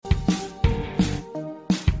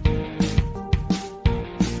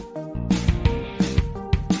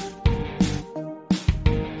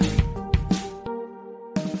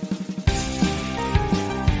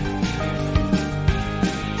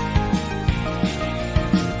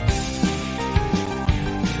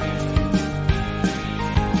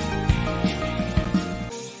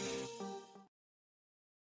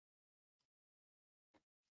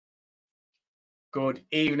Good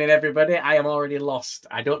evening, everybody. I am already lost.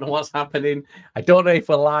 I don't know what's happening. I don't know if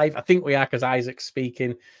we're live. I think we are because Isaac's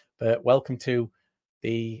speaking. But welcome to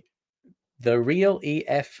the real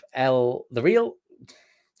EFL, the real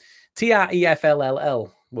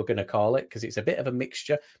TREFLLL, we're going to call it, because it's a bit of a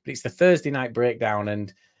mixture. But it's the Thursday night breakdown,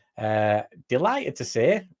 and delighted to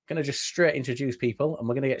say, I'm going to just straight introduce people, and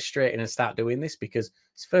we're going to get straight in and start doing this because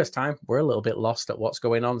it's the first time we're a little bit lost at what's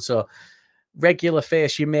going on. So regular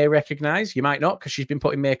face you may recognize, you might not, because she's been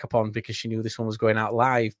putting makeup on because she knew this one was going out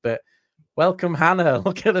live. But welcome, Hannah.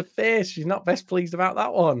 Look at the face. She's not best pleased about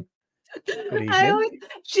that one. Good evening.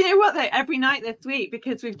 Do you know what though? Every night this week,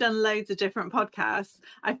 because we've done loads of different podcasts,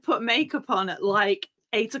 I've put makeup on at like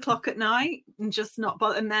 8 o'clock at night and just not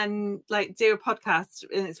bother, and then like do a podcast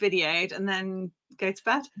and it's videoed and then go to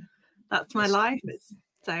bed. That's my life. It's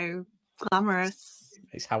so glamorous.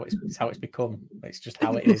 It's how it's become. It's just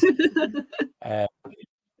how it is. I'm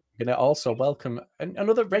gonna also welcome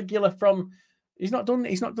another regular from. He's not done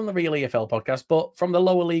the real EFL podcast, but from the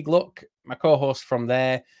lower league look, my co-host from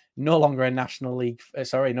there, no longer a National League.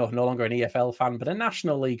 No longer an EFL fan, but a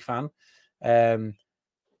National League fan.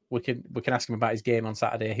 We can ask him about his game on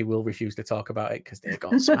Saturday. He will refuse to talk about it because they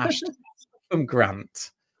got smashed from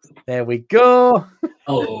Grant. There we go.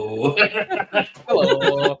 Hello.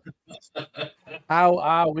 Hello. How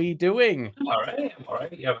are we doing? All right.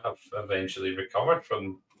 Yeah, I've eventually recovered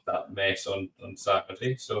from that mess on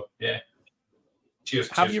Saturday. So yeah. Cheers.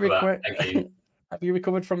 Have you that again. Have you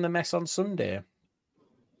recovered from the mess on Sunday?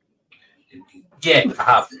 Yeah, I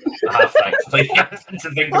have actually. I had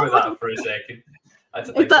to think about that for a second.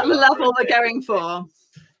 Is that the level we're going for?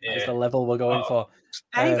 Yeah. That's the level we're going for.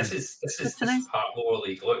 This is part lower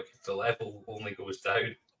league. Look, the level only goes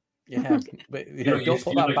down. Yeah, but don't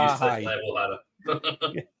put that bar high.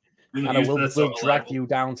 Hannah, we'll drag you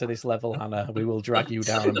down to this level, Hannah. We will drag you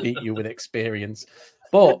down and beat you with experience.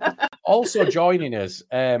 But also joining us,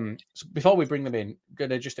 so before we bring them in,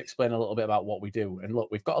 going to just explain a little bit about what we do. And look,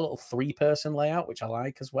 we've got a little 3-person layout, which I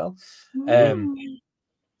like as well.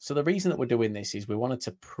 So the reason that we're doing this is we wanted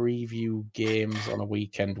to preview games on a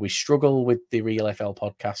weekend. We struggle with the Real FL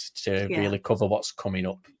podcast to really cover what's coming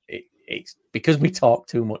up. It's because we talk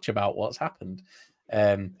too much about what's happened.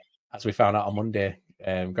 As we found out on Monday,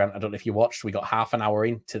 Grant, I don't know if you watched, we got half an hour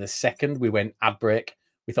into the second. We went ad break.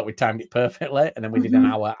 We thought we timed it perfectly, and then we did an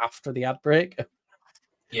hour after the ad break.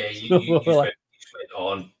 Yeah, you went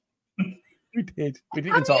on. We did. We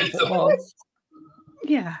didn't talk football.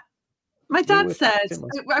 Yeah. My dad said,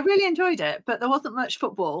 I really enjoyed it, but there wasn't much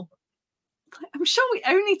football. I'm sure we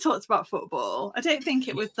only talked about football. I don't think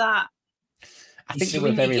it was that. I think they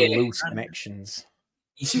were very loose connections.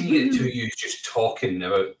 You see, you get the two of you just talking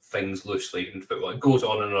about things loosely in football. It goes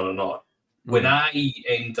on and on and on. When I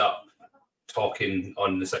end up talking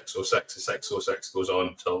on the 606, the 606 goes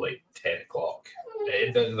on till like 10 o'clock.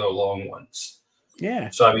 They're long ones. Yeah.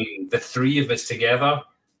 So, I mean, the three of us together,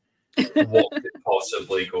 what could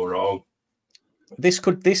possibly go wrong?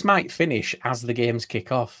 This might finish as the games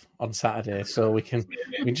kick off on Saturday, so we can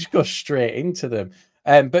just go straight into them.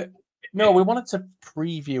 But no, we wanted to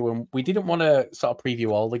preview, and we didn't want to sort of preview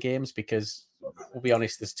all the games because, we'll be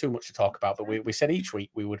honest, there's too much to talk about. But we said each week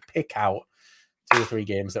we would pick out 2 or 3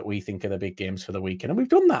 games that we think are the big games for the weekend, and we've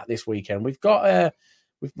done that this weekend. We've got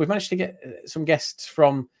we've managed to get some guests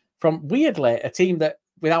from weirdly a team that,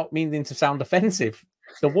 without meaning to sound offensive,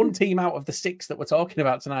 the one team out of the 6 that we're talking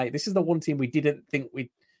about tonight, this is the one team we didn't think we'd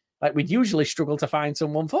usually struggle to find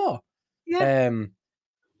someone for. Yeah.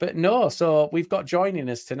 But no, so we've got joining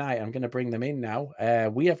us tonight. I'm going to bring them in now.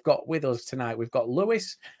 We have got with us tonight, we've got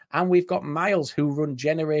Lewis and we've got Miles, who run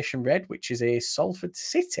Generation Red, which is a Salford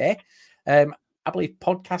City, I believe,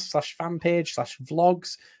 podcast / fan page /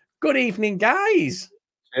 vlogs. Good evening, guys.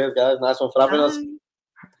 Cheers, guys. Nice one for having us.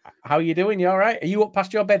 How are you doing? You all right? Are you up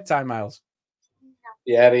past your bedtime, Miles?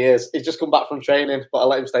 Yeah, he is. He's just come back from training, but I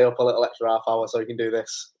let him stay up a little extra half hour so he can do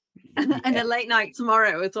this. And a late night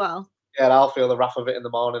tomorrow as well. Yeah, I'll feel the wrath of it in the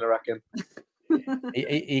morning, I reckon. Are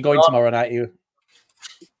you going tomorrow night?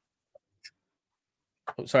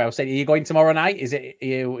 Sorry, I was saying, are you going tomorrow night? Are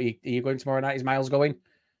you going tomorrow night? Is Miles going?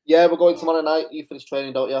 Yeah, we're going tomorrow night. You finish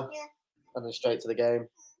training, don't you? Yeah. And then straight to the game.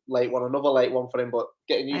 Another late one for him, but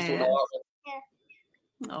getting used to it now.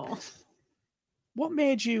 Oh. What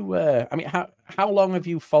made you? I mean, how long have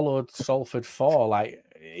you followed Salford for? Like,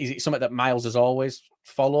 is it something that Miles has always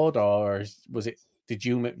followed, or was it? Did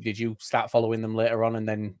you start following them later on, and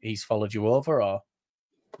then he's followed you over, or?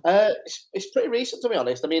 It's pretty recent, to be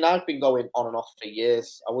honest. I mean, I've been going on and off for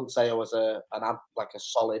years. I wouldn't say I was a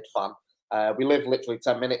solid fan. We live literally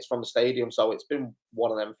 10 minutes from the stadium, so it's been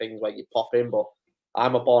one of them things where you pop in. But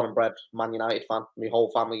I'm a born and bred Man United fan. My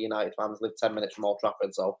whole family United fans, live 10 minutes from Old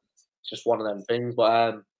Trafford, so it's just one of them things.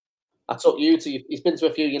 But I took you to. He's been to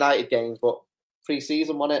a few United games, but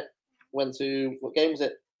pre-season, wasn't it? Went to what game was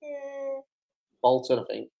it? Bolton, I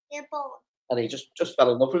think. Yeah, Bolton. And he just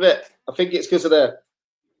fell in love with it. I think it's because of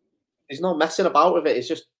there's no messing about with it. It's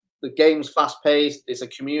just the game's fast paced. It's a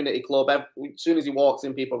community club. As soon as he walks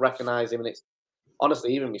in, people recognise him, and it's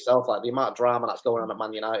honestly even myself, like the amount of drama that's going on at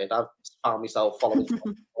Man United. I've found myself following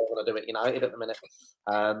what I do at United at the minute.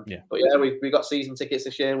 But yeah, we got season tickets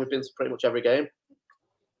this year, and we've been to pretty much every game.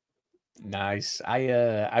 Nice.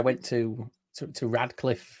 I went to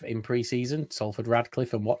Radcliffe in pre-season, Salford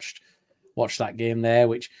Radcliffe, and watched that game there.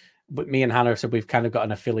 But me and Hannah said we've kind of got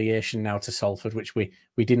an affiliation now to Salford, which we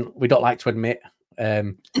don't like to admit,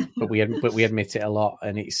 but we admit it a lot.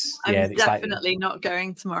 And it's definitely not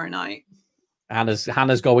going tomorrow night.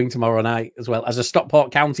 Hannah's going tomorrow night as well, as a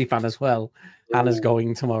Stockport County fan as well. Ooh. Hannah's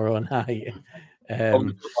going tomorrow night.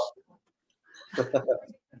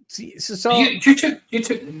 So you took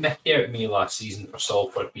the mickey out of me last season for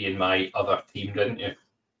Salford being my other team, didn't you?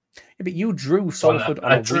 Yeah, but you drew Salford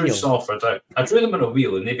on a wheel. I drew Salford out. I drew them on a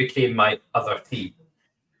wheel, and they became my other team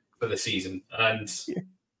for the season. And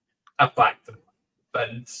I backed them.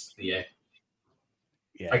 And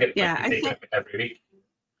I get every week.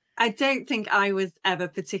 I don't think I was ever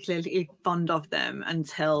particularly fond of them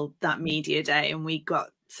until that media day, and we got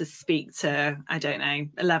to speak to, I don't know,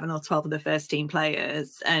 11 or 12 of the first team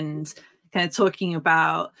players, and kind of talking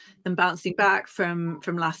about them bouncing back from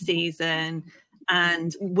last season.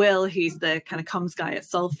 And Will, who's the kind of comms guy at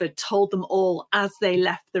Salford, told them all as they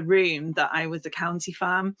left the room that I was a County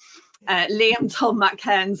fan. Liam told Matt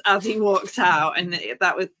Cairns as he walked out, and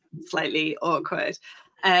that was slightly awkward.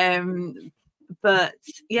 But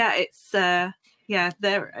yeah, it's they're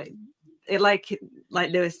like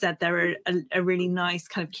Lewis said, they're a really nice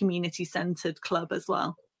kind of community-centered club as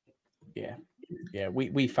well. Yeah.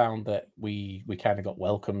 We found that we kind of got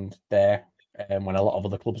welcomed there, when a lot of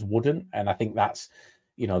other clubs wouldn't, and I think that's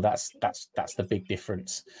the big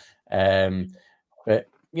difference. But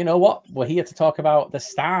you know what? We're here to talk about the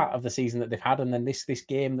start of the season that they've had, and then this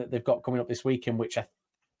game that they've got coming up this weekend, which I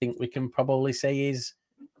think we can probably say is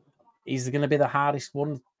going to be the hardest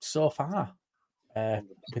one so far,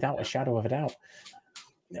 without a shadow of a doubt.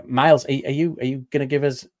 Miles, are you going to give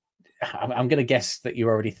us? I'm going to guess that you're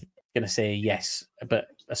already going to say yes, but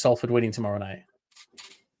a Salford winning tomorrow night.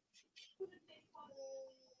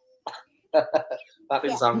 That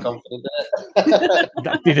didn't sound confident, did it?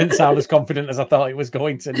 That didn't sound as confident as I thought it was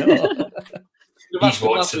going to. No. He's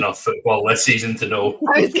watched enough football this season to know.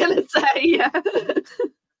 I was going to say, yeah.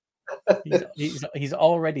 He's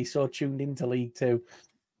already so tuned into League Two.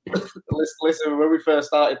 Listen, when we first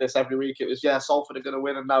started this every week, it was Salford are going to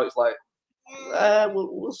win, and now it's like,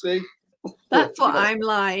 we'll see. That's what I'm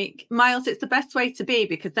like, Miles. It's the best way to be,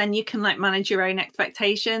 because then you can manage your own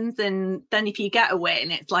expectations, and then if you get a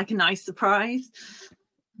win, it's like a nice surprise.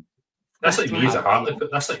 That's like me as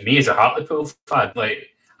a Hartlepool fan. Like,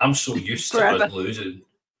 I'm so used to us losing.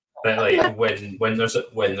 But when there's a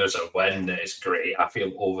win, it's great. I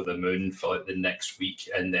feel over the moon for the next week,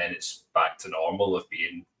 and then it's back to normal of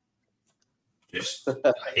being just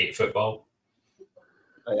I hate football.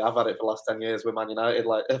 I've had it for the last 10 years with Man United.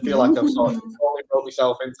 I feel like I've sort of only brought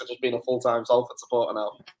myself into just being a full-time Salford supporter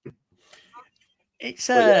now. It's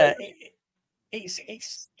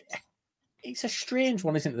a strange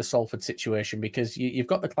one, isn't it, the Salford situation? Because you've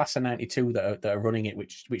got the class of '92 that are running it,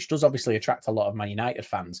 which does obviously attract a lot of Man United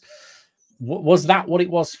fans. Was that what it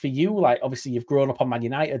was for you? Like, obviously, you've grown up on Man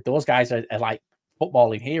United. Those guys are like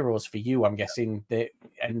footballing heroes for you, I'm guessing.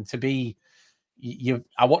 And to be...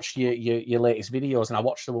 I watched your latest videos, and I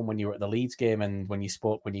watched the one when you were at the Leeds game, and when you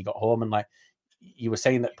spoke when you got home, and you were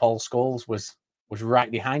saying that Paul Scholes was right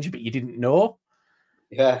behind you, but you didn't know.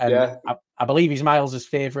 Yeah. I believe he's Miles'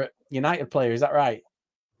 favourite United player. Is that right?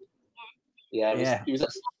 Yeah. He was at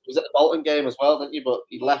the Bolton game as well, didn't you? But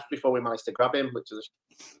he left before we managed to grab him, which is a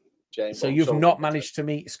shame. So you've not managed to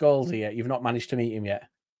meet Scholes yet. You've not managed to meet him yet.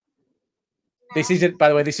 This isn't, by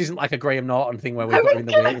the way, this isn't like a Graham Norton thing where we've got him in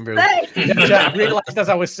the waiting room. I realised as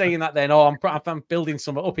I was saying that then, I'm building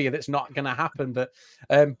something up here that's not going to happen. But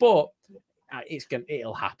it'll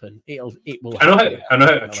happen. It will. I know how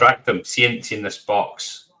to attract them. Seeing this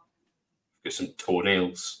box, got some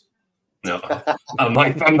toenails. No, I'm not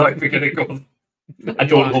even going to go. I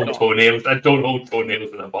don't hold toenails. I don't hold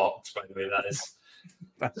toenails in a box. By the way,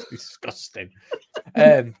 that's disgusting.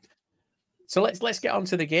 So let's get on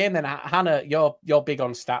to the game then. Hannah, you're big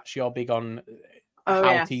on stats. You're big on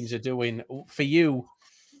how teams are doing. For you,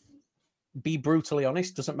 be brutally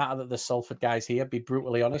honest. Doesn't matter that there's Salford guys here. Be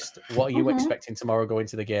brutally honest. What are you expecting tomorrow going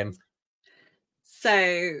to the game?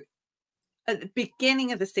 So at the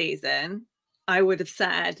beginning of the season, I would have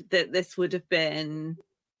said that this would have been,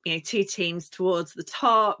 two teams towards the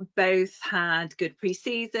top. Both had good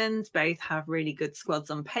pre-seasons. Both have really good squads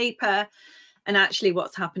on paper. And actually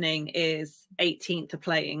what's happening is 18th are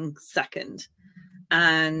playing second.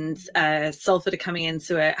 And Salford are coming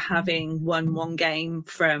into it having won one game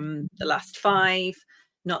from the last 5.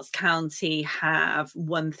 Notts County have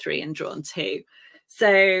won 3 and drawn 2.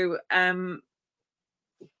 So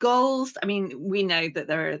goals, I mean, we know that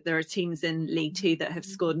there are teams in League 2 that have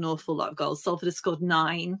scored an awful lot of goals. Salford has scored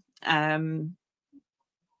 9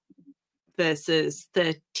 versus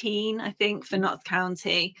 13, I think, for Notts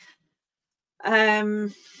County.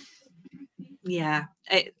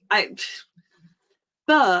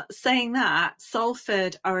 But saying that,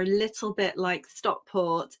 Salford are a little bit like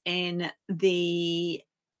Stockport in the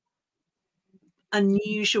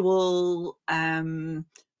unusual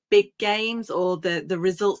big games or the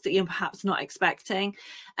results that you're perhaps not expecting.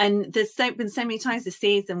 And there's been so many times this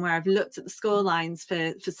season where I've looked at the score lines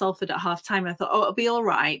for Salford at half time and I thought, oh, it'll be all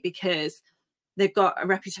right because they've got a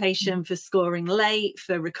reputation for scoring late,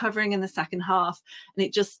 for recovering in the second half, and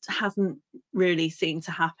it just hasn't really seemed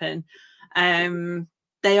to happen.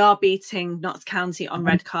 They are beating Notts County on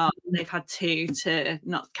red card. They've had 2 to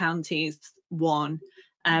Notts County's 1.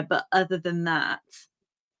 But other than that,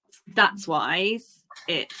 stats-wise,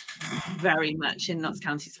 it's very much in Notts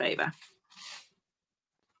County's favour.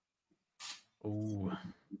 Oh,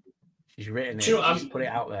 she's written it. She's put it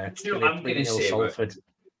out there.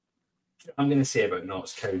 I'm going to say about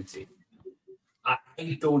Notts County. I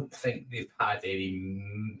don't think they've had any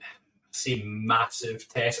massive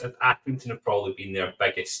tests. Accrington have probably been their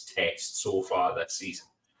biggest test so far this season.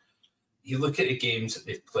 You look at the games that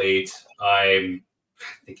they've played. I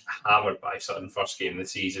think hammered by Sutton first game of the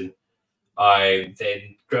season.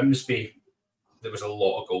 Then Grimsby, there was a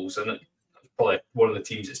lot of goals in it. Probably one of the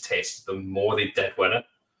teams that's tested them more. They did win it.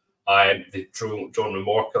 They drawn with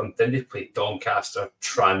Morecambe. Then they played Doncaster,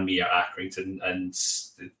 Tranmere, Accrington, and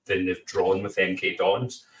then they've drawn with MK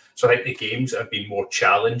Dons. So I think the games have been more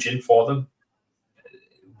challenging for them.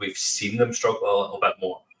 We've seen them struggle a little bit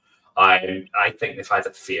more. I think they've had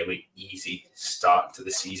a fairly easy start to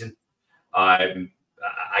the season. I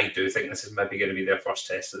do think this is maybe going to be their first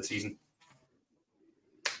test of the season.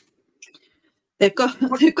 They've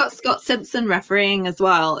got Scott Simpson refereeing as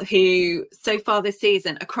well, who so far this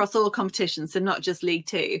season across all competitions, so not just League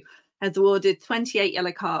 2, has awarded 28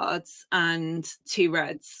 yellow cards and 2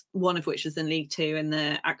 reds, one of which was in League 2 in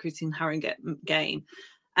the Accrington Harrogate game.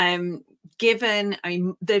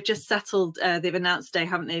 They've just settled, they've announced today,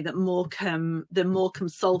 haven't they, that the Morecambe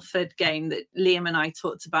Salford game that Liam and I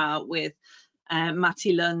talked about with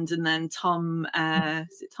Matty Lund and then Tom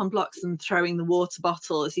Bloxham throwing the water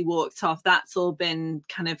bottle as he walked off. That's all been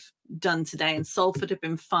kind of done today, and Salford have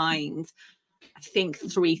been fined, I think,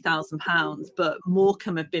 £3,000, but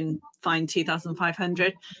Morecambe have been fined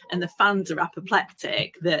 £2,500, and the fans are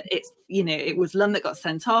apoplectic that it was Lund that got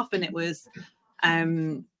sent off, and it was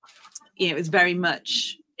it was very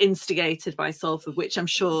much instigated by Salford, which I'm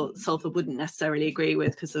sure Salford wouldn't necessarily agree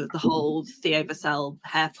with because of the whole Theo Vassell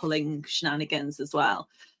hair-pulling shenanigans as well.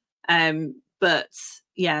 But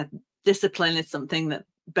yeah, discipline is something that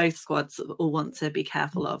both squads all want to be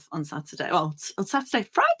careful of on Saturday. Well, on Saturday,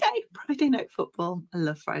 Friday night football. I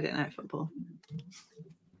love Friday night football.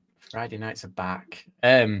 Friday nights are back.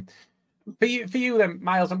 For you then,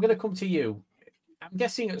 Miles, I'm going to come to you. I'm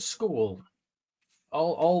guessing at school,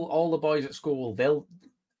 all the boys at school,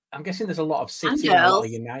 I'm guessing there's a lot of City and a lot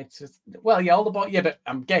of United. Well, yeah, all the boys. Yeah, but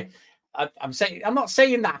I'm not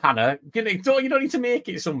saying that, Hannah. You don't need to make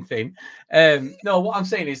it something. No, what I'm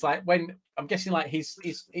saying is like when I'm guessing like his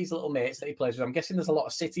little mates that he plays with. I'm guessing there's a lot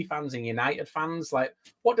of City fans and United fans. Like,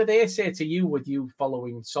 what do they say to you with you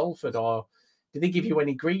following Salford, or do they give you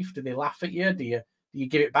any grief? Do they laugh at you? Do you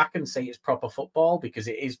give it back and say it's proper football because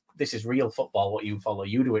this is real football? What you follow,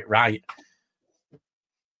 you do it right.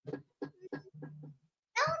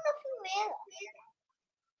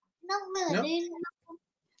 Not really.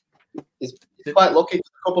 He's quite lucky. A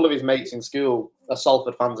couple of his mates in school are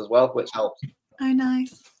Salford fans as well, which helps. Oh,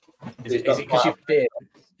 nice. Is it because you're famous?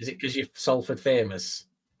 Is it because you're Salford famous?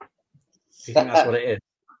 Do you think that's what it is?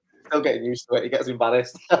 Still getting used to it. He gets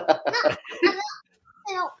embarrassed. I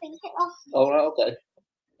don't think it was. All right, okay.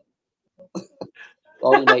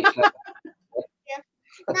 All your mates. Not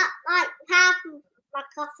like half of my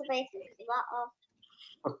class are basically that of.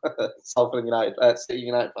 Salford United, City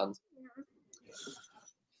United fans.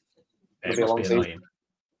 It must be annoying.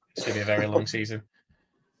 It's going to be a very long season.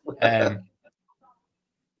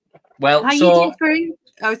 Well, How are you so doing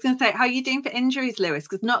for? I was going to say, how are you doing for injuries, Lewis?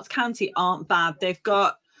 Because Notts County aren't bad. They've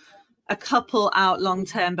got a couple out long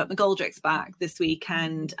term, but McGoldrick's back this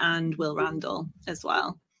weekend and Will Randall as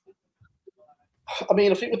well. I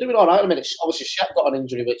mean, I think we're doing all right at the minute. Obviously, Shep got an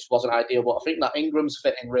injury, which wasn't ideal, but I think that Ingram's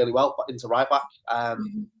fitting really well into right back.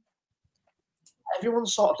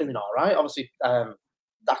 Everyone's sort of doing all right. Obviously,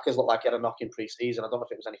 Daka's looked like he had a knock in pre-season. I don't know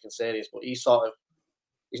if it was anything serious, but he's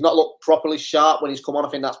not looked properly sharp when he's come on. I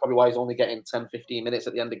think that's probably why he's only getting 10, 15 minutes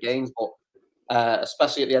at the end of games. But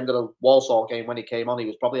especially at the end of the Walsall game when he came on, he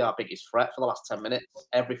was probably our biggest threat for the last 10 minutes.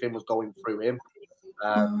 Everything was going through him.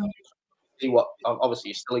 See what? Obviously,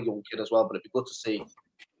 he's still a young kid as well, but it'd be good to see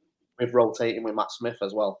with rotating with Matt Smith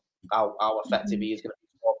as well how effective he is going to be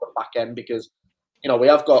for the back end, because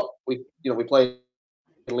we play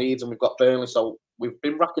Leeds and we've got Burnley, so we've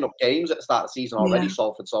been racking up games at the start of the season already,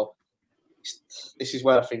 Salford. So this is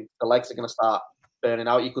where I think the legs are going to start burning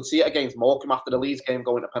out. You could see it against Morecambe after the Leeds game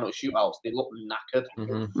going to penalty shootouts. They looked knackered.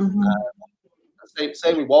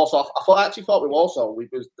 Same with Walsall. I actually thought with Walsall we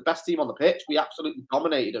was the best team on the pitch. We absolutely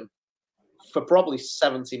dominated them for probably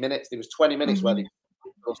 70 minutes. There was 20 minutes where they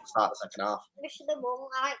to start the second half. We should have won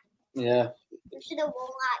Yeah. We should have won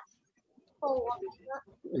 4-1.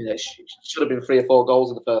 Yeah, it should have been 3 or 4 goals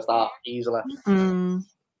in the first half easily.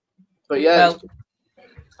 But yeah, it's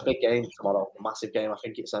a big game tomorrow, a massive game. I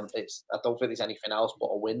think it's. I don't think there's anything else but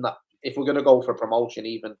a win. That if we're going to go for promotion,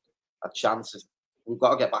 even a chance, we've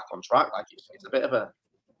got to get back on track. Like it's a bit of a.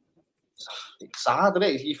 It's sad, isn't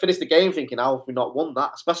it? You finish the game thinking, how have we not won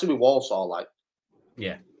that? Especially with Walsall, like.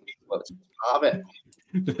 Yeah. Well, it's part of it.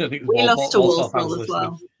 We lost to Walsall as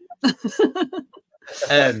well.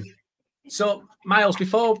 So, Miles,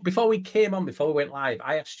 before we went live,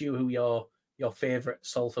 I asked you who your favourite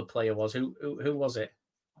Salford player was. Who was it?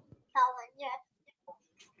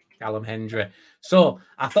 Callum Hendry. So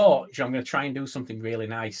I thought, I'm going to try and do something really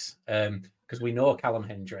nice because we know Callum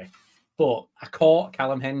Hendry. But I caught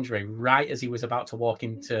Callum Hendry right as he was about to walk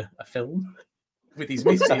into a film with his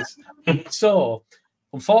missus. So,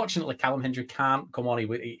 unfortunately, Callum Hendry can't come on.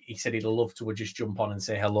 He said he'd love to just jump on and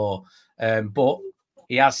say hello. But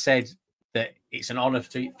he has said that it's an honour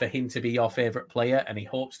for him to be your favourite player and he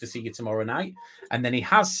hopes to see you tomorrow night. And then he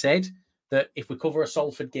has said that if we cover a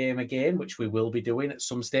Salford game again, which we will be doing at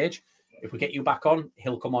some stage, if we get you back on,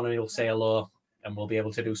 he'll come on and he'll say hello and we'll be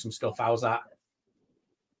able to do some stuff. How's that?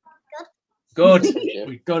 Good.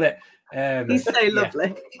 We've done it. He's so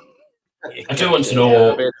lovely. I do want to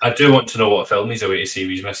know. I do want to know what film he's away to see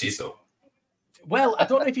with his missus, though. Well, I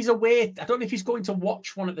don't know if he's away. I don't know if he's going to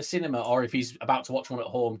watch one at the cinema or if he's about to watch one at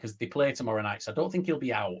home because they play tomorrow night. So I don't think he'll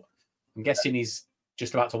be out. I'm guessing he's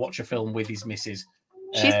just about to watch a film with his missus.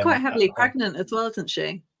 She's quite heavily pregnant as well, isn't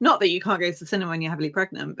she? Not that you can't go to the cinema when you're heavily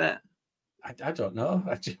pregnant, but I don't know.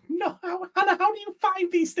 No, Hannah, how do you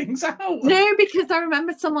find these things out? No, because I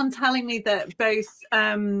remember someone telling me that both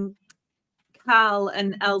Cal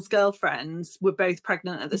and Elle's girlfriends were both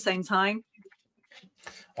pregnant at the same time.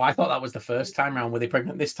 Well, I thought that was the first time round. Were they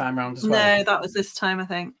pregnant this time round as well? No, that was this time, I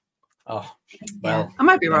think. Oh, well. I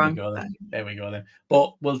might be wrong. There we go then.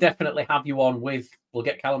 But we'll definitely have you on we'll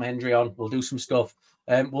get Callum Hendry on. We'll do some stuff.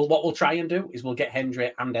 What we'll try and do is we'll get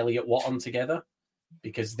Hendry and Elliot Watt on together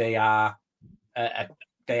because they are a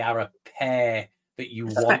pair that you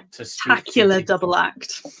want to speak to. Spectacular double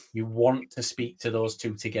act. You want to speak to those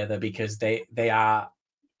two together because they are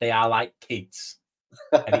like kids.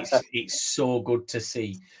 And it's so good to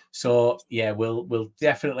see. So yeah, we'll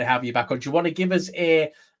definitely have you back on. Do you want to give us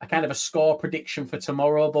a kind of a score prediction for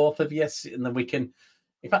tomorrow, both of you, and then we can?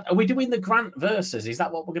 In fact, are we doing the Grant versus? Is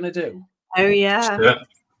that what we're going to do? Oh yeah.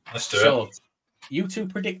 Let's do it. So you two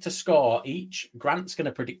predict a score each. Grant's going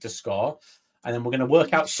to predict a score, and then we're going to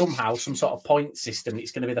work out somehow some sort of point system.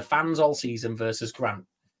 It's going to be the fans all season versus Grant.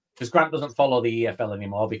 Because Grant doesn't follow the EFL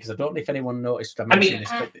anymore, because I don't know if anyone noticed.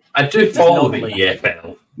 I do follow the EFL.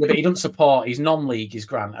 Yeah, but he doesn't support. He's non-league, is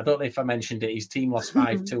Grant. I don't know if I mentioned it. His team lost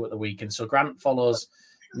 5-2 at the weekend. So Grant follows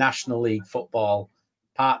National League football,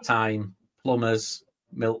 part-time, plumbers,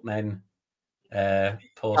 milkmen, postmen.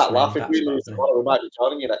 Can't laugh if we lose tomorrow. We might be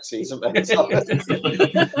joining you next season.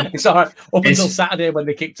 It's all right. Up until Saturday when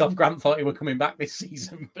they kicked off, Grant thought he were coming back this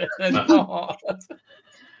season. But not.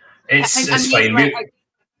 It's fine.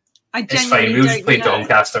 It's fine. We'll just play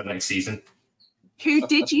Doncaster next season. Who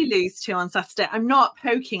did you lose to on Saturday? I'm not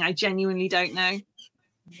poking. I genuinely don't know.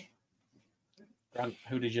 Grant,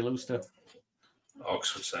 who did you lose to?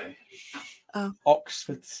 Oxford City. Oh.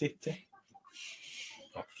 Oxford City.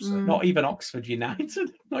 Not even Oxford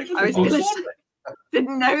United. Not even I was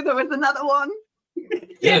didn't know there was another one.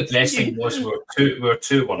 Yeah, the best thing was we were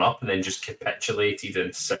 2-1 up and then just capitulated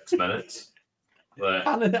in 6 minutes.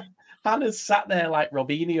 Hannah sat there like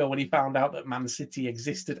Robinho when he found out that Man City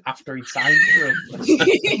existed after he signed for him.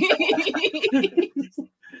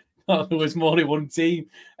 There was more than one team.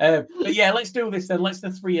 But yeah, let's do this then. Let's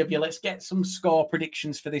the three of you. Let's get some score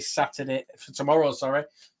predictions for this tomorrow, for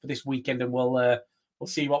this weekend, and we'll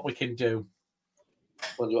see what we can do.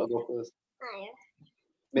 When do you want to go first?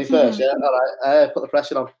 Me first, yeah. All right. Put the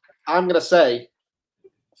pressure on. I'm going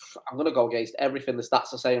to go against everything the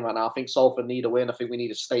stats are saying right now. I think Salford need a win. I think we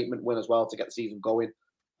need a statement win as well to get the season going.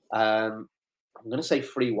 I'm going to say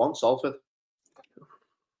 3-1 Salford.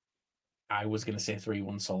 I was going to say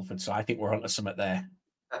 3-1 Salford, so I think we're onto something there.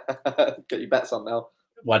 Get your bets on now.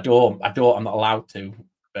 Well, I don't. I'm not allowed to,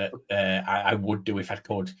 but I would do if I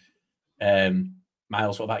could.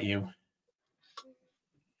 Miles, what about you?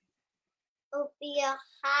 It'll be a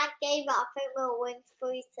hard game, but I think we'll win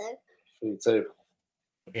 3-2. 3-2.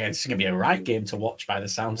 Yeah, it's going to be a right game to watch by the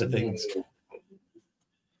sounds of things.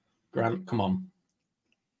 Grant, come on.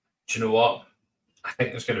 Do you know what? I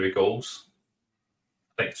think there's going to be goals.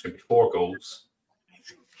 I think it's going to be 4 goals.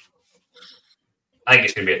 I think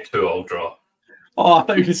it's going to be a 2-2 draw. Oh, I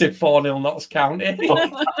thought you could say 4-0 Notts County. It'll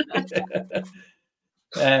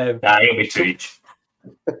be 2 each.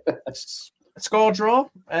 Score draw.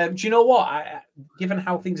 Do you know what? Given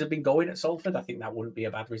how things have been going at Salford, I think that wouldn't be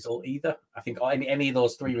a bad result either. I think any of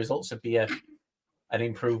those 3 results would be an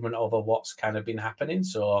improvement over what's kind of been happening.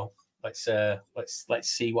 So let's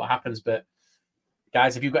see what happens. But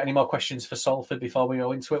guys, have you got any more questions for Salford before we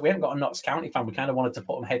go into it? We haven't got a Notts County fan. We kind of wanted to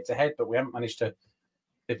put them head to head, but we haven't managed to.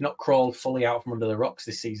 They've not crawled fully out from under the rocks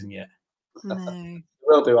this season yet. No.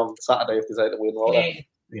 We'll do on Saturday if there's any win.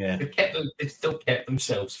 Yeah. They still kept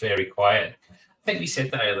themselves very quiet. I think we said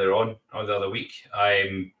that earlier on or the other week.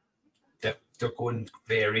 They're going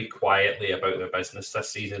very quietly about their business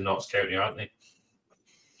this season, Notts County, aren't they?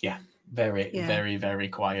 Yeah, very, very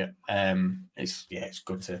quiet. It's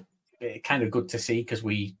good to see because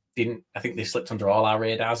we didn't. I think they slipped under all our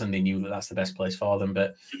radars and they knew that that's the best place for them.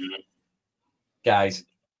 But guys,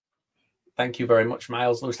 thank you very much,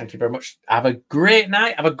 Miles. Lewis, thank you very much. Have a great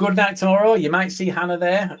night. Have a good night tomorrow. You might see Hannah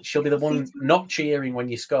there. She'll be the one not cheering when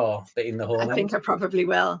you score, but in the whole I think I probably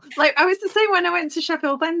will. Like I was the same when I went to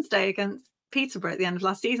Sheffield Wednesday against Peterborough at the end of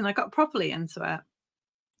last season. I got properly into it.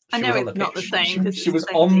 I know it's not the same. She was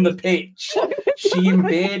on the pitch. She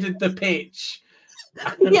invaded the pitch.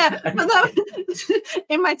 Yeah, but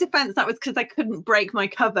in my defense, that was because I couldn't break my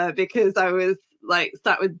cover because I was like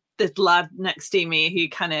sat with this lad next to me who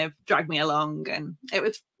kind of dragged me along, and it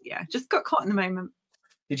was just got caught in the moment.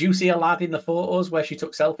 Did you see a lad in the photos where she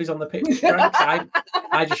took selfies on the pitch?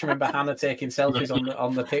 I just remember Hannah taking selfies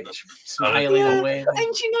on the pitch, smiling away.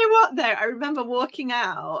 And you know what? Though I remember walking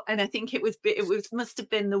out, and I think it must have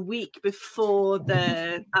been the week before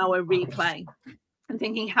our replay, and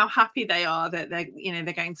thinking how happy they are that they're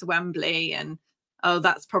going to Wembley, and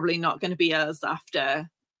that's probably not going to be us after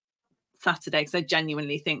Saturday, because I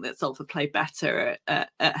genuinely think that Salford played better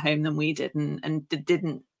at home than we did, and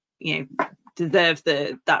didn't deserve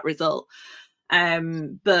that result.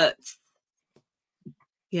 But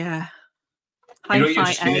yeah,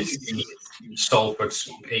 hindsight. Salford's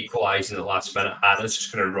equalising at the last minute. Hannah's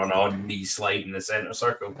just going to run on, knee slide in the centre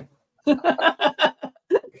circle.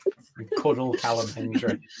 Cuddle Callum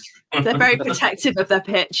Hendry. They're very protective of their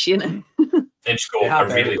pitch, And just go, I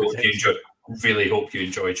really hope you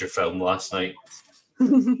enjoyed your film last night.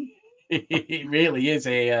 It really is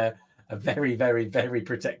a very, very, very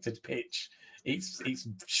protected pitch. It's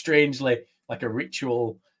strangely like a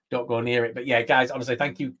ritual. Don't go near it. But yeah, guys, honestly,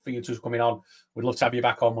 thank you for you two coming on. We'd love to have you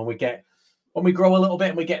back on when we grow a little bit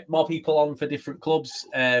and we get more people on for different clubs.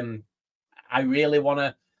 I really want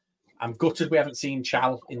to. I'm gutted we haven't seen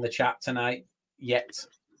Chal in the chat tonight yet.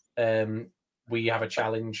 We have a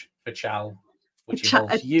challenge for Chal, which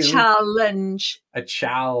involves you. Challenge. A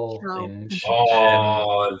challenge.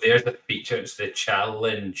 Oh, there's the feature. It's the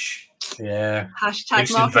challenge. Yeah.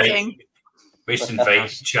 Hashtag marketing. We should invite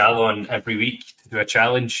Chal on every week to do a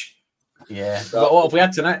challenge. Yeah. But what have we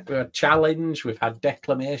had tonight? We've had challenge. We've had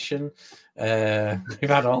declamation. We've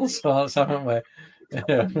had all sorts, haven't we?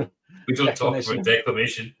 We don't talk about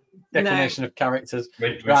declamation. Declamation of characters.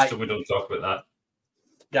 We don't talk about that.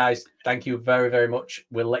 Guys, thank you very, very much.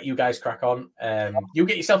 We'll let you guys crack on. You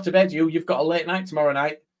get yourself to bed. You've got a late night tomorrow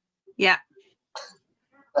night. Yeah.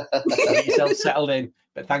 Get yourself settled in.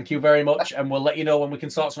 But thank you very much. And we'll let you know when we can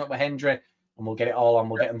sort something with Hendry. And we'll get it all on.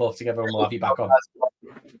 We'll get them both together and we'll have you back on.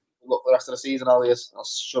 Look, the rest of the season, I'll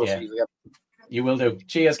show you again. You will do.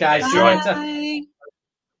 Cheers, guys. See you later. Bye.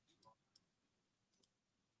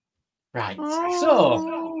 Right.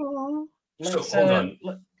 Oh. So hold on.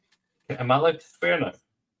 Am I allowed to swear now?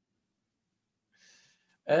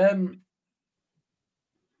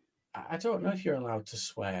 I don't know if you're allowed to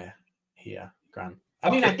swear here, Grant. I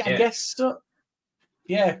mean, I guess so.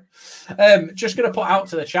 Yeah. Just going to put out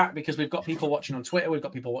to the chat because we've got people watching on Twitter, we've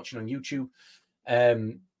got people watching on YouTube.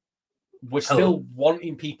 We're still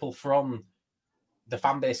wanting people from the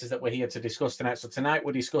fan bases that we're here to discuss tonight. So tonight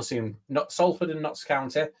we're discussing Salford and Notts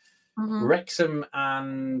County, Wrexham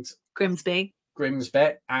and Grimsby,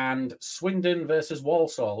 and Swindon versus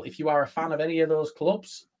Walsall. If you are a fan of any of those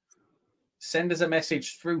clubs, send us a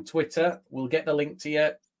message through Twitter. We'll get the link to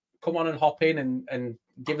you. Come on and hop in and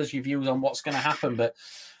give us your views on what's going to happen. But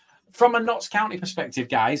from a Notts County perspective,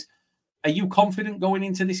 guys, are you confident going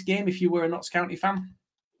into this game if you were a Notts County fan?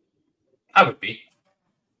 I would be.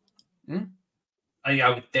 I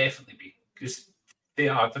would definitely be, because they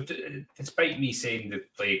are, despite me saying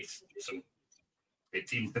they've played some great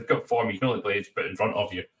teams, they've got form. You can only play it in front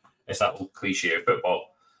of you. It's that old cliche of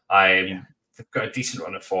football. They've got a decent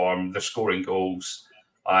run of form. They're scoring goals.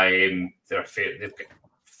 They've got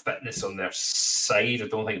fitness on their side. I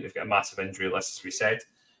don't think they've got a massive injury list, as we said.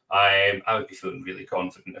 I would be feeling really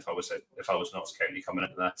confident if I was Notts County coming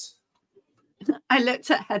into this. I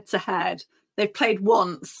looked at head-to-head. They've played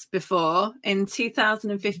once before in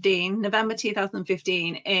 2015, November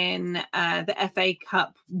 2015, in the FA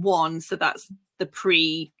Cup 1. So that's the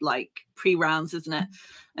pre-rounds, isn't it?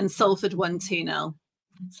 And Salford won 2-0.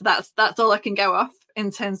 So that's all I can go off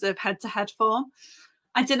in terms of head-to-head form.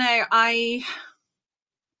 I don't know. I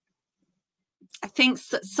think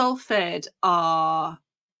Salford are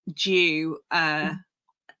due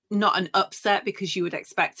not an upset, because you would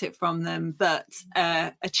expect it from them, but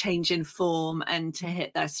a change in form and to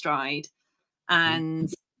hit their stride.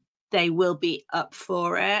 And they will be up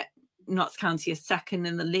for it. Notts County is second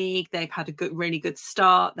in the league. They've had a really good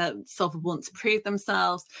start. Salford want to prove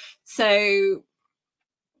themselves. So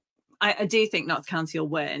I do think Notts County will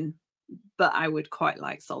win, but I would quite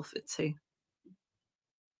like Salford too.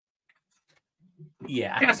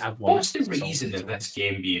 Yeah. What's the reason of this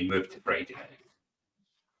game being moved to Friday night?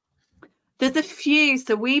 There's a few.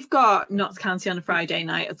 So we've got Notts County on a Friday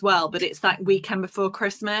night as well, but it's that weekend before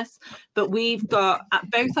Christmas. But we've got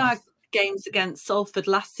both our games against Salford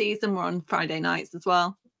last season were on Friday nights as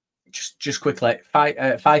well. Just quickly,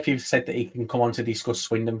 Five people said that he can come on to discuss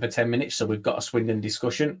Swindon for 10 minutes. So we've got a Swindon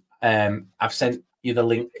discussion. I've sent you the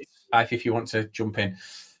link, Five, if you want to jump in.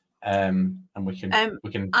 And we can.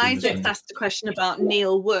 Isaac asked a question about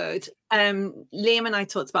Neil Wood. Liam and I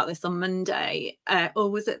talked about this on Monday, or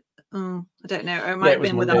was it? I don't know. It might have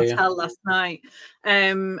been Monday, with Artel last night.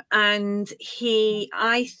 And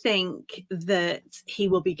I think that he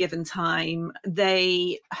will be given time.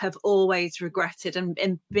 They have always regretted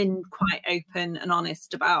and been quite open and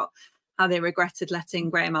honest about how they regretted letting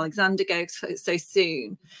Graham Alexander go so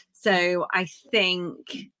soon. So I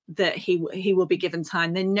think that he will be given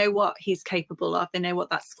time. They know what he's capable of. They know what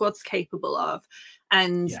that squad's capable of.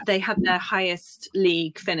 And they had their highest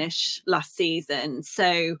league finish last season.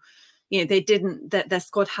 So, their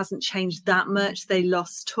squad hasn't changed that much. They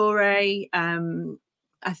lost Toure.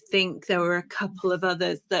 I think there were a couple of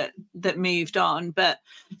others that moved on, but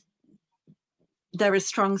they're a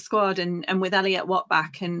strong squad. And with Elliot Watt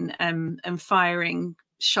back and firing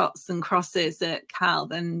shots and crosses at Cal,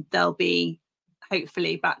 then they'll be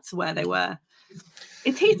hopefully back to where they were.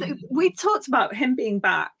 We talked about him being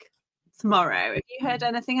back tomorrow. Have you heard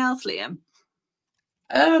anything else, Liam?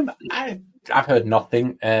 I've heard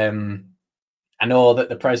nothing. I know that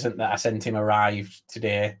the present that I sent him arrived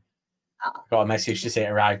today. Got a message to say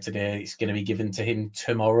it arrived today. It's going to be given to him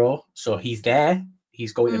tomorrow, so he's there.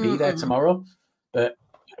 He's going to be there tomorrow, but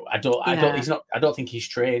I don't think he's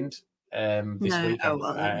trained this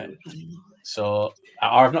weekend. So,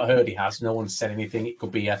 or I've not heard he has. No one's said anything. It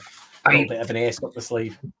could be a little bit of an ace up the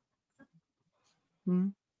sleeve.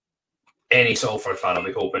 Any Salford fan will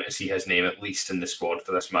be hoping to see his name at least in the squad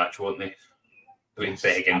for this match, won't they? They'll be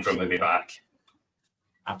begging for him to be back.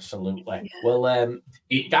 Absolutely. Yeah. Well,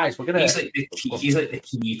 guys, we're gonna. He's like the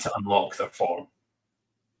key to unlock their form.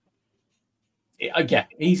 Yeah,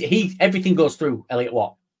 he. Everything goes through Elliot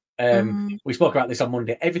Watt. We spoke about this on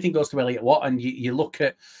Monday. Everything goes through Elliot Watt, and you look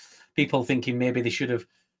at people thinking maybe they should have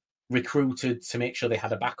recruited to make sure they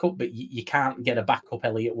had a backup, but you can't get a backup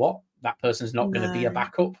Elliot Watt. That person's not going to be a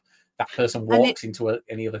backup. That person walks into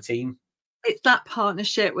any other team. It's that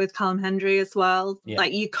partnership with Callum Hendry as well. Yeah.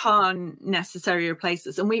 Like, you can't necessarily replace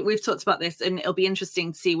this. And we've talked about this, and it'll be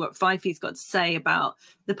interesting to see what Fifey's got to say about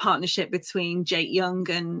the partnership between Jake Young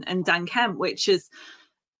and Dan Kemp, which is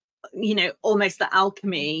almost the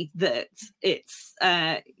alchemy that it's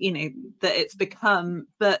that it's become,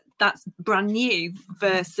 but that's brand new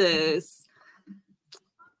versus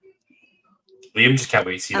Liam just can't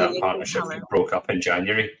wait to see that partnership that broke up in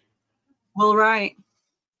January. Well, right.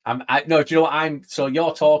 No, do you know what so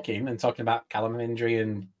you're talking about Callum Hendry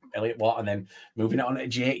and Elliot Watt, and then moving it on to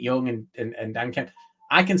Jake Young and Dan Kemp.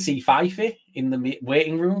 I can see Fifey in the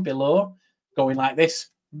waiting room below going like this.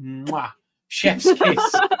 Mwah. Chef's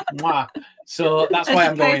kiss. Mwah. So that's why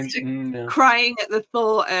I'm going crying at the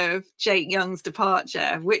thought of Jake Young's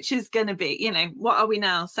departure, which is going to be, what are we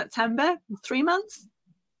now? September? 3 months?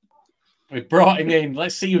 We brought him in.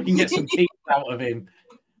 Let's see if we can get some teeth out of him.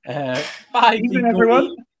 Bye, evening,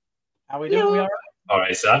 everyone. How are we doing? We all right? All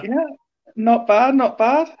right, sir. Yeah, not bad.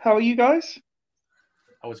 How are you guys?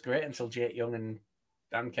 I was great until Jake Young and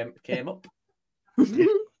Dan Kemp came up.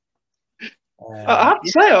 I have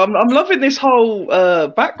to say, I'm loving this whole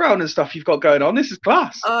background and stuff you've got going on. This is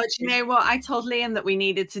class. Oh, do you know what? I told Liam that we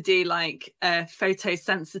needed to do like a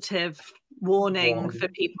photosensitive warning for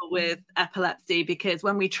people with epilepsy, because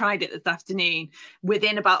when we tried it this afternoon,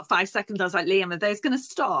 within about 5 seconds, I was like, Liam, are those going to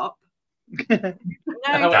stop? No,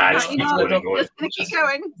 just just going to keep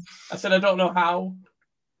going. I said, I don't know how.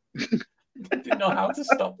 I didn't know how to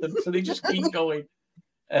stop them, so they just keep going.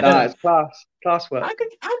 It's class work. I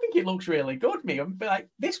think it looks really good. Like,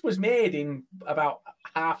 this was made in about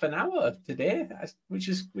half an hour today, which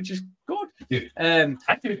is good. Yeah.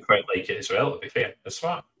 I do quite like it as well. To be fair, it's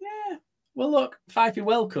smart. Yeah. Well, look, Fifey,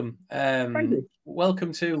 welcome. Thank you.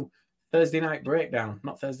 Welcome to Thursday Night Breakdown,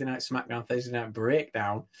 not Thursday Night Smackdown. Thursday Night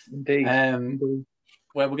Breakdown. Indeed.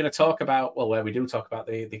 Where we're going to talk about, where we do talk about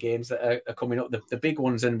the games that are coming up, the big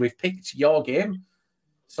ones, and we've picked your game,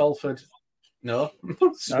 Salford. No,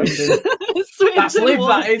 Swindon. That's Liv.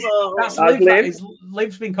 That's Liv.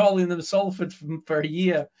 Liv's been calling them Salford for a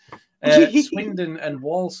year. Swindon and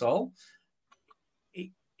Walsall.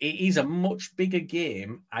 It is a much bigger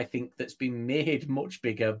game, I think, that's been made much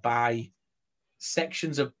bigger by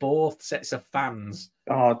sections of both sets of fans.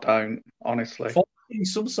 Oh, don't, honestly.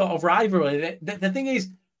 Some sort of rivalry. The thing is,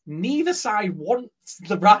 neither side wants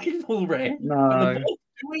the rivalry. No. But they're both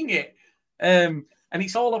doing it. And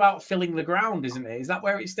it's all about filling the ground, isn't it? Is that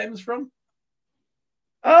where it stems from?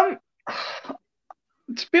 To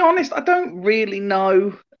be honest, I don't really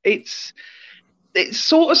know. It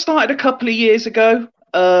sort of started a couple of years ago.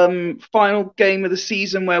 Final game of the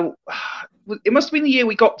season where it must have been the year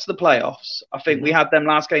we got to the playoffs. I think we had them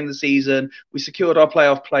last game of the season. We secured our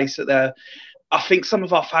playoff place at there. I think some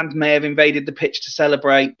of our fans may have invaded the pitch to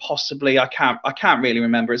celebrate. Possibly, I can't really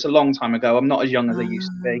remember. It's a long time ago. I'm not as young as I used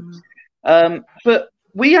to be. But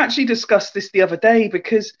we actually discussed this the other day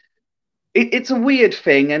because it's a weird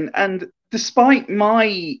thing, and despite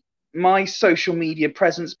my social media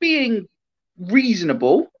presence being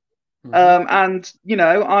reasonable, and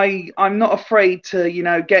I'm not afraid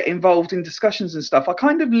to get involved in discussions and stuff, I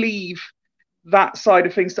kind of leave that side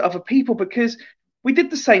of things to other people, because we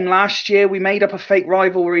did the same last year. We made up a fake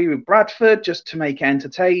rivalry with Bradford just to make it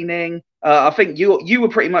entertaining. I think you were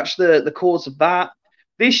pretty much the cause of that.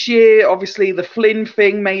 This year, obviously, the Flynn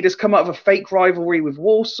thing made us come up with a fake rivalry with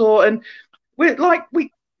Walsall, and we're like,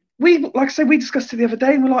 we like I said, we discussed it the other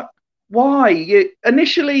day, and we're like, why?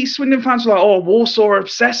 Initially, Swindon fans were like, oh, Walsall are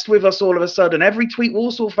obsessed with us all of a sudden. Every tweet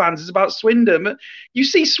Walsall fans is about Swindon. But you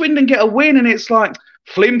see Swindon get a win, and it's like,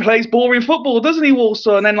 Flynn plays boring football, doesn't he,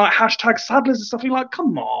 Walsall? And then like #Saddlers and stuff. You're like,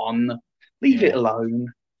 come on, leave it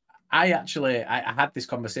alone. I had this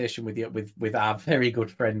conversation with our very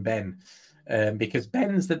good friend Ben. Because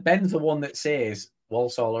Ben's the one that says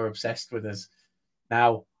Walsall are obsessed with us.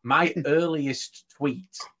 Now, my earliest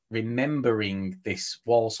tweet remembering this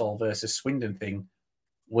Walsall versus Swindon thing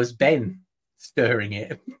was Ben stirring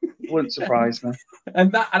it. Wouldn't surprise me.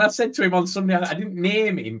 And I said to him on Sunday, I didn't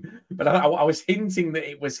name him, but I was hinting that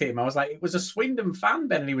it was him. I was like, it was a Swindon fan,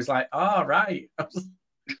 Ben, and he was like, "Oh, right."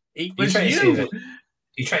 It was you.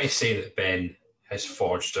 You trying to say that Ben has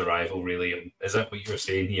forged a rivalry, Liam? Is that what you're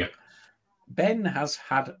saying here? Ben has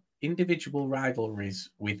had individual rivalries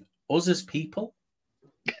with us as people,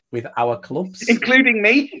 with our clubs, including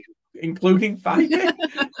me, including Fire.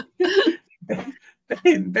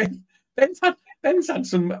 Ben's had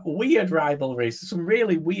some weird rivalries, some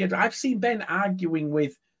really weird. I've seen Ben arguing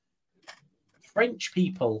with French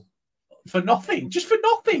people for nothing, just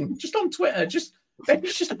on Twitter.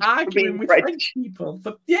 Ben's just arguing with French people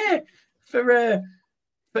for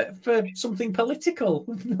something political.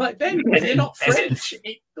 Like, Ben, you're not French.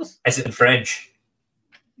 Is it in French?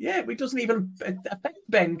 Yeah, it doesn't even affect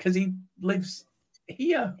Ben because he lives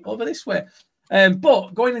here, over this way.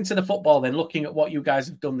 But going into the football, then looking at what you guys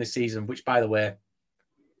have done this season, which, by the way,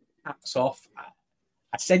 hats off.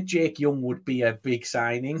 I said Jake Young would be a big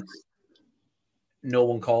signing. No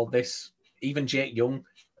one called this. Even Jake Young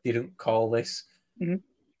didn't call this. Mm-hmm.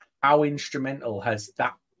 How instrumental has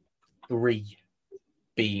that 3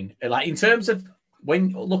 been? Like, in terms of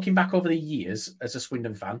when looking back over the years as a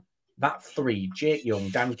Swindon fan, that 3, Jake Young,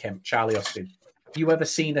 Dan Kemp, Charlie Austin, have you ever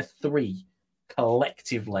seen a 3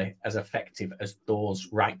 collectively as effective as those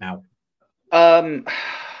right now?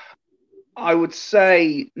 I would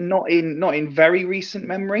say not in very recent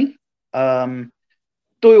memory.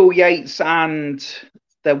 Doyle Yates and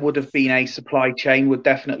there would have been a supply chain would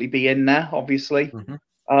definitely be in there, obviously.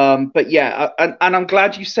 Mm-hmm. But yeah, and I'm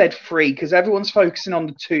glad you said 3 because everyone's focusing on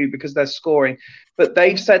the 2 because they're scoring, but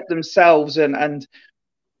they've said themselves and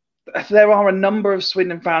there are a number of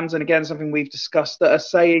Swindon fans, and again, something we've discussed, that are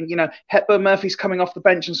saying, you know, Hepburn Murphy's coming off the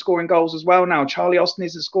bench and scoring goals as well now. Charlie Austin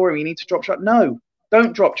isn't scoring. You need to drop shot. No,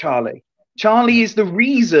 don't drop Charlie. Charlie is the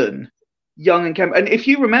reason Young and Kemp. And if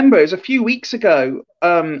you remember, it was a few weeks ago,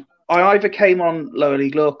 I either came on Lower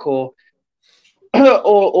League Look or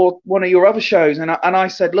one of your other shows, and I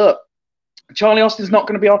said, look, Charlie Austin's not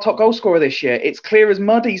going to be our top goal scorer this year. It's clear as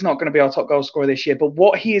mud he's not going to be our top goal scorer this year. But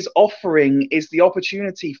what he is offering is the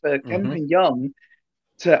opportunity for Kemp and Young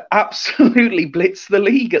to absolutely blitz the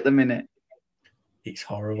league at the minute. It's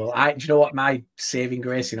horrible. Do you know what my saving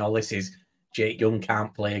grace in all this is? Jake Young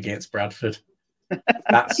can't play against Bradford.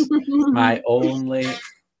 That's my only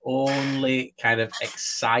kind of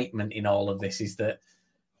excitement in all of this, is that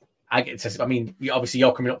I get to, I mean, obviously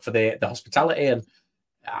you're coming up for the hospitality, and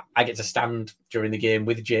I get to stand during the game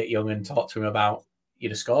with Jake Young and talk to him about,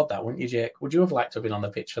 you'd have scored that, wouldn't you, Jake? Would you have liked to have been on the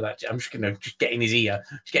pitch for that? I'm just going to get in his ear,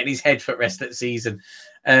 just get in his head for the rest of the season.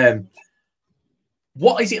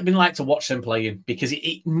 What has it been like to watch them playing? Because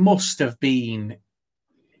it must have been...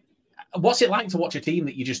 What's it like to watch a team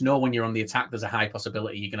that you just know when you're on the attack, there's a high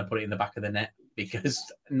possibility you're going to put it in the back of the net? Because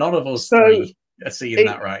none of us 3 are seeing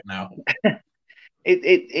that right now.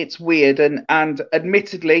 It's weird, and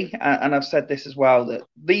admittedly, and I've said this as well, that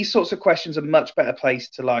these sorts of questions are much better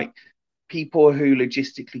placed to like people who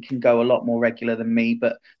logistically can go a lot more regular than me.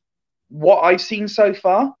 But what I've seen so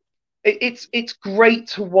far, it's great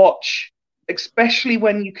to watch, especially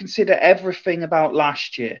when you consider everything about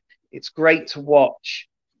last year. It's great to watch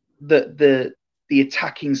the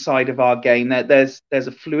attacking side of our game. There's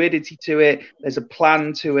a fluidity to it. There's a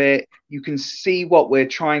plan to it. You can see what we're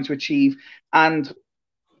trying to achieve, and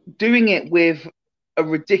doing it with a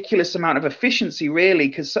ridiculous amount of efficiency, really.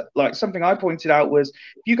 Because like something I pointed out was,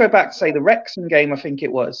 if you go back to say the Wrexham game, I think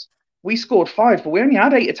it was, we scored 5, but we only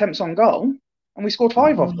had 8 attempts on goal, and we scored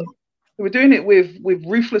 5 of them. So we're doing it with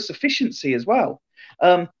ruthless efficiency as well.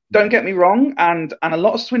 Don't get me wrong, and a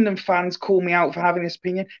lot of Swindon fans call me out for having this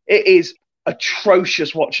opinion. It is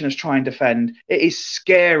atrocious watching us try and defend. It is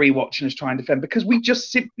scary watching us try and defend because we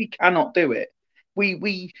just simply cannot do it.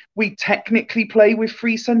 We technically play with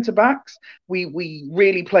 3 centre backs. We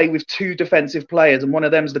really play with 2 defensive players, and one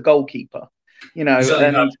of them's the goalkeeper. You know,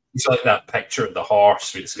 it's like that picture of the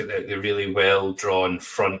horse. It's got the really well drawn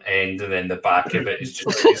front end, and then the back of it is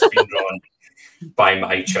just it's been drawn by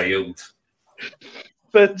my child.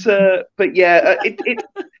 But yeah,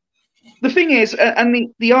 the thing is,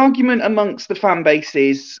 and the argument amongst the fan base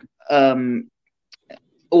is,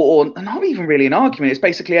 or not even really an argument. It's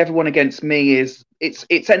basically everyone against me.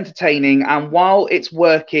 It's entertaining, and while it's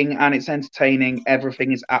working and it's entertaining,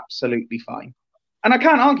 everything is absolutely fine, and I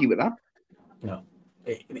can't argue with that. No,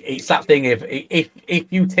 it's that thing.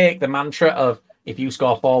 If you take the mantra of if you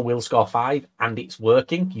score 4, we'll score 5, and it's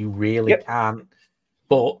working, you really can't.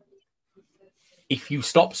 But if you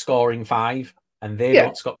stop scoring 5 and they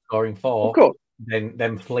don't stop scoring 4,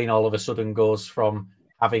 then playing all of a sudden goes from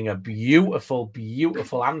having a beautiful,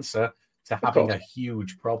 beautiful answer to having a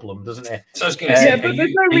huge problem, doesn't it? So I was going to say, but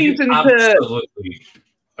there's no reason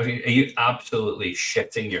are you absolutely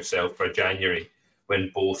shitting yourself for January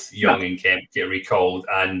when both Young and Kemp get recalled,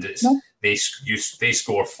 and they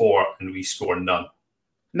score 4 and we score none?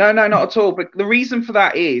 No, not at all. But the reason for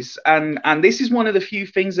that is, and this is one of the few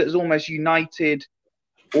things that has almost united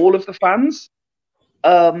all of the fans,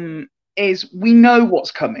 is we know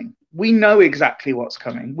what's coming. We know exactly what's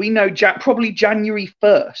coming. We know probably January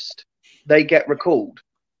 1st they get recalled.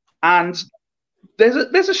 And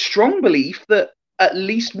there's a strong belief that at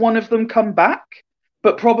least one of them come back,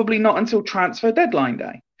 but probably not until transfer deadline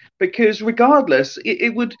day. Because regardless,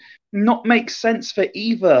 it would not make sense for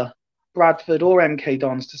either Bradford or MK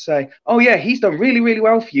Dons to say, oh yeah, he's done really, really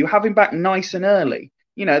well for you, have him back nice and early.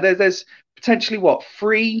 You know, there's potentially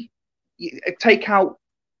 3, take out,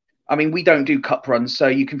 I mean, we don't do cup runs, so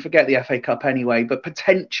you can forget the FA Cup anyway. But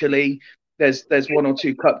potentially, there's 1 or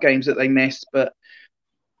 2 cup games that they missed. But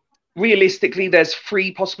realistically, there's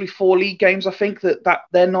 3, possibly 4 league games, I think, that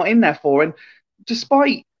they're not in there for. And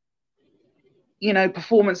despite,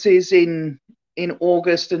 performances in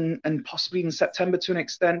August and possibly in September to an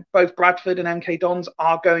extent, both Bradford and MK Dons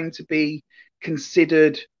are going to be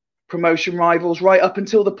considered promotion rivals right up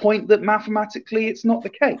until the point that mathematically it's not the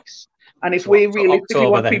case. And if we realistically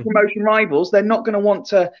want to be promotion rivals, they're not going to want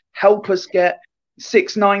to help us get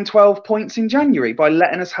 6, 9, 12 points in January by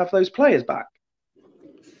letting us have those players back.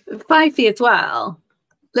 Fifey as well,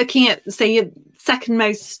 looking at, say, your second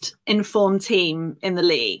most informed team in the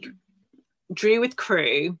league, drew with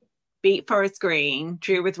Crewe, beat Forest Green,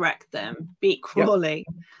 drew with Wrexham, beat Crawley,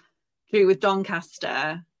 drew with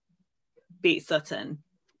Doncaster, beat Sutton.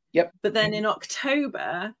 Yep. But then in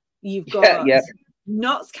October, you've got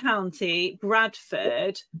Notts County,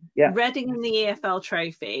 Bradford, Reading in the EFL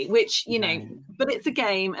Trophy, which, but it's a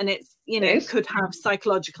game and it's, it could have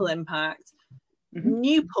psychological impact. Mm-hmm.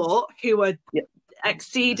 Newport, who are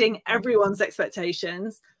exceeding everyone's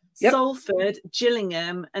expectations, Salford,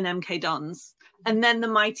 Gillingham and MK Dons. And then the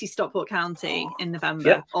mighty Stockport County in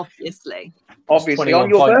November, obviously. Obviously, on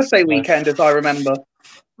your birthday weekend, as I remember.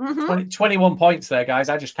 Mm-hmm. 21 points there, guys.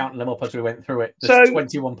 I just counted them up as we went through it. There's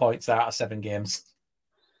 21 points out of 7 games.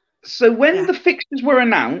 So when the fixtures were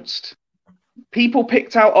announced, people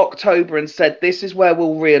picked out October and said, this is where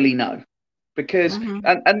we'll really know. Because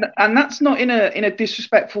and that's not in a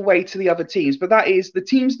disrespectful way to the other teams, but that is the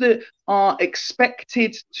teams that are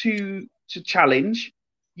expected to challenge.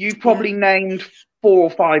 You've probably named 4 or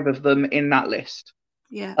 5 of them in that list.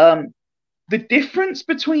 Yeah. The difference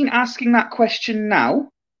between asking that question now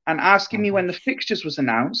and asking me when the fixtures was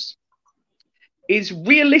announced is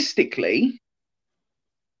realistically,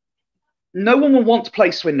 no one will want to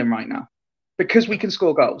play Swindon right now because we can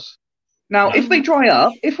score goals. Now, if they dry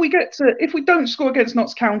up, if we don't score against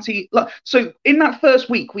Notts County, so in that first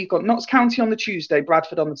week, we've got Notts County on the Tuesday,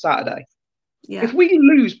 Bradford on the Saturday. Yeah. If we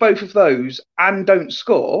lose both of those and don't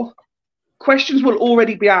score, questions will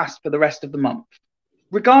already be asked for the rest of the month,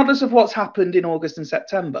 regardless of what's happened in August and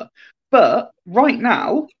September. But right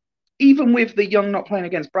now, even with the Young not playing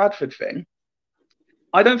against Bradford thing,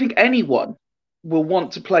 I don't think anyone will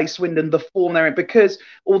want to play Swindon the form they're in, because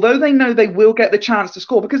although they know they will get the chance to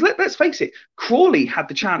score, because let's face it, Crawley had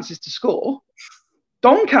the chances to score.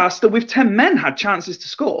 Doncaster with 10 men had chances to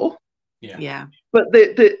score. Yeah. But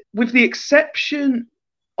with the exception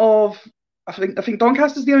of, I think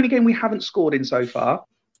Doncaster's the only game we haven't scored in so far.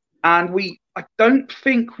 And I don't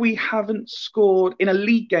think we haven't scored in a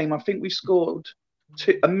league game. I think we've scored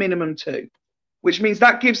a minimum 2, which means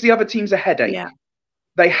that gives the other teams a headache. Yeah.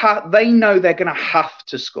 They know they're going to have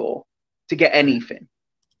to score to get anything.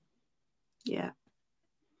 Yeah.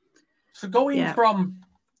 So going from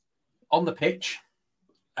on the pitch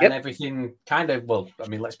and everything kind of,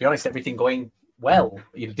 let's be honest, everything going well.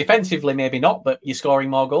 Defensively, maybe not, but you're scoring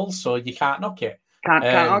more goals, so you can't knock it. Can't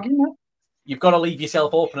argue that. You've got to leave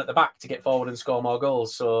yourself open at the back to get forward and score more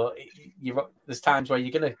goals. So there's times where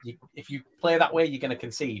if you play that way, you're going to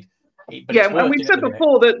concede. And we've said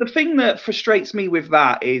before that the thing that frustrates me with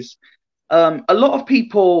that is a lot of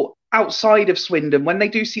people outside of Swindon, when they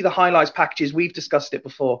do see the highlights packages, we've discussed it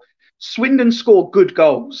before, Swindon score good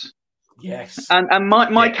goals. Yes. And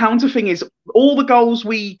my counter thing is all the goals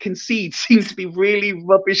we concede seem to be really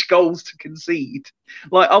rubbish goals to concede.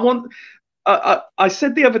 Like I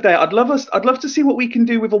said the other day, I'd love to see what we can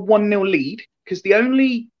do with a 1-0 lead, because the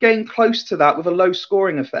only game close to that with a low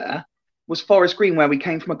scoring affair was Forest Green, where we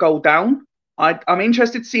came from a goal down. I'm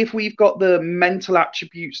interested to see if we've got the mental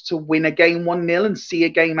attributes to win a game 1-0 and see a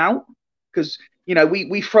game out, because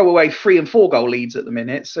we throw away 3 and 4 goal leads at the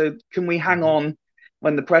minute. So can we hang on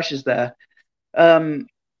when the pressure's there? I've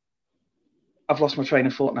lost my train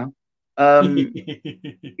of thought now.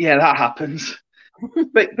 Yeah, that happens.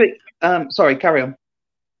 But sorry, carry on.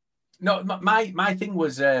 No, my thing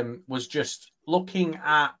was just looking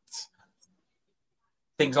at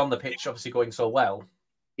things on the pitch, obviously going so well.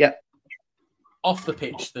 Yeah. Off the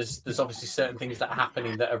pitch, there's obviously certain things that are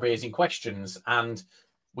happening that are raising questions, and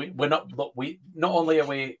we're not only are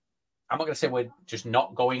we. I'm not going to say we're just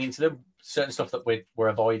not going into them. Certain stuff that we're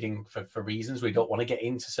avoiding for reasons. We don't want to get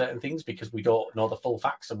into certain things because we don't know the full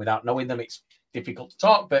facts, and without knowing them, it's difficult to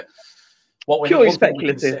talk. But what we're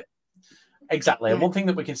speculative. Exactly. And one thing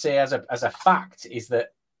that we can say as a fact is that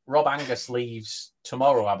Rob Angus leaves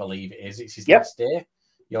tomorrow, I believe it is. It's his last day.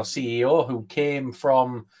 Your CEO, who came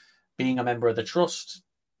from being a member of the trust,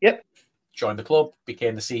 joined the club,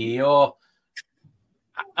 became the CEO.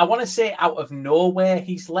 I want to say out of nowhere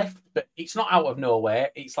he's left, but it's not out of nowhere.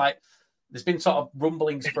 It's like there's been sort of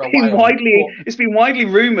rumblings for a while. It's been widely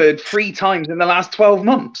rumoured 3 times in the last 12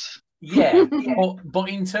 months. Yeah, but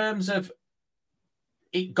in terms of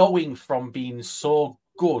it going from being so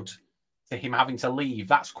good to him having to leave,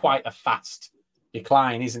 that's quite a fast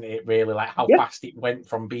decline, isn't it? Really, like how fast it went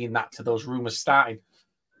from being that to those rumours starting.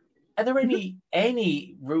 Are there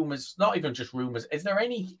any rumours? Not even just rumours. Is there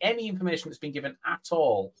any information that's been given at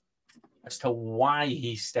all as to why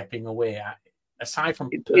he's stepping away? Aside from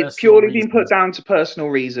it's purely been put down to personal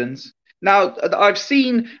reasons. Now, I've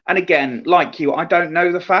seen, and again, like you, I don't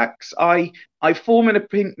know the facts. I form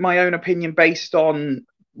my own opinion based on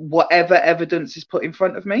whatever evidence is put in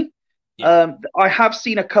front of me. Yeah. I have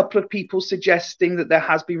seen a couple of people suggesting that there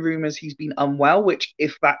has been rumours he's been unwell, which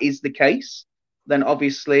if that is the case, then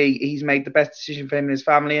obviously he's made the best decision for him and his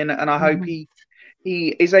family. And I hope he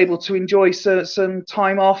is able to enjoy some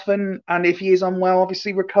time off. And if he is unwell,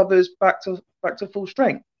 obviously recovers back to full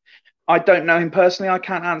strength. I don't know him personally. I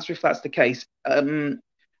can't answer if that's the case. The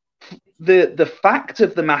fact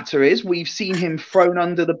of the matter is we've seen him thrown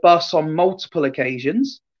under the bus on multiple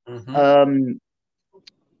occasions. Mm-hmm.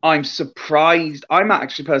 I'm surprised. I'm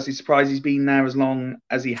actually personally surprised he's been there as long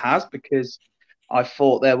as he has, because I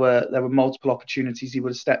thought there were multiple opportunities he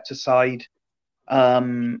would have stepped aside.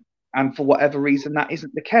 And for whatever reason, that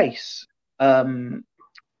isn't the case.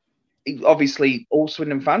 Obviously, all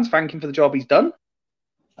Swindon fans thank him for the job he's done.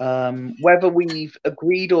 Whether we've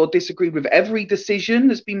agreed or disagreed with every decision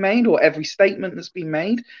that's been made or every statement that's been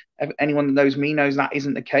made, anyone that knows me knows that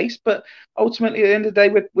isn't the case. But ultimately, at the end of the day,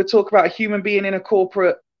 we're talking about a human being in a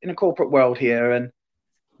corporate world here, and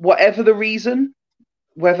whatever the reason,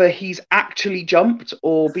 whether he's actually jumped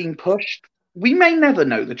or been pushed, we may never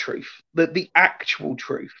know the truth, the actual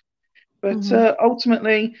truth. But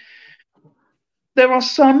ultimately, there are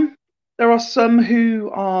some who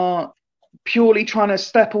are purely trying to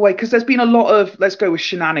step away, because there's been a lot of, let's go with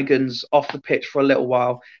shenanigans off the pitch for a little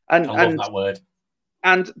while. And I love that word.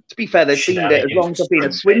 And to be fair, they've seen it as long as I've been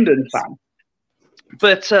a Swindon fan.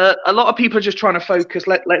 But a lot of people are just trying to focus.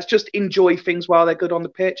 Let's just enjoy things while they're good on the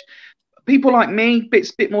pitch. People like me,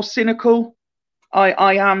 bit more cynical.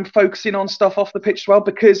 I am focusing on stuff off the pitch as well,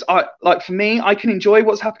 because for me, I can enjoy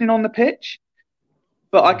what's happening on the pitch,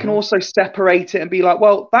 but I can also separate it and be like,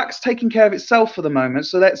 well, that's taking care of itself for the moment,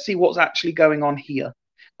 so let's see what's actually going on here.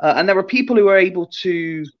 And there are people who are able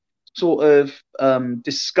to sort of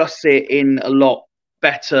discuss it in a lot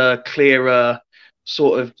better, clearer,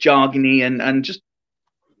 sort of jargony and just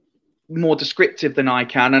more descriptive than I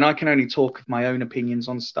can, and I can only talk of my own opinions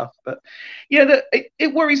on stuff. But yeah,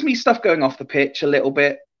 it worries me, stuff going off the pitch a little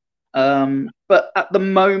bit. But at the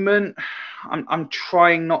moment, I'm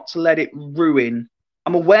trying not to let it ruin.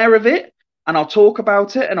 I'm aware of it, and I'll talk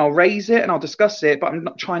about it, and I'll raise it, and I'll discuss it, but I'm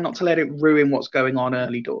trying not to let it ruin what's going on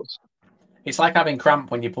early doors. It's like having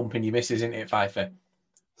cramp when you're pumping your missus, isn't it, Pfeiffer?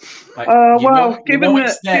 Like, given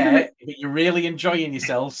that you're really enjoying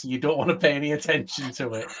yourself, so you don't want to pay any attention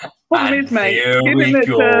to it. Problem is, mate,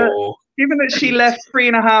 given that she left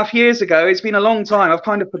 3.5 years ago, it's been a long time. I've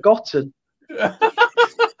kind of forgotten.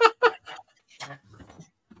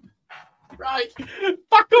 Right,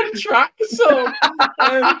 back on track. So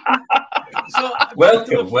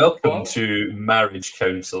welcome to marriage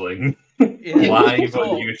counselling live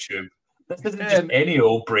on YouTube. This isn't just any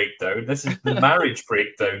old breakdown. This is the marriage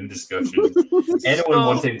breakdown discussion. Anyone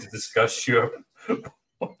wanting to discuss your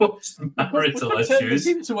post-marital issues?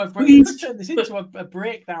 Turn this into a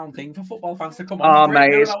breakdown thing for football fans to come on. Oh,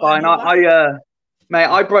 mate, it's fine.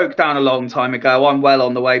 I broke down a long time ago. I'm well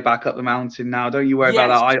on the way back up the mountain now. Don't you worry about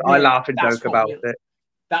that. I laugh and joke about it.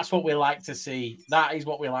 That's what we like to see. That is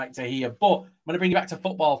what we like to hear. But I'm going to bring you back to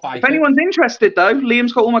football fight. If anyone's interested, though,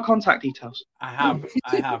 Liam's got all my contact details. I have.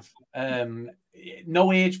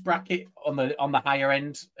 No age bracket on the higher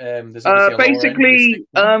end. There's basically,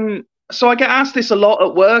 so I get asked this a lot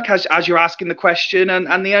at work as you're asking the question,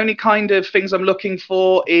 and the only kind of things I'm looking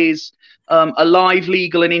for is alive,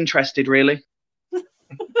 legal, and interested. Really.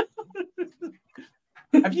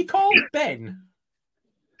 Have you called Ben?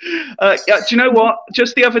 Do you know what?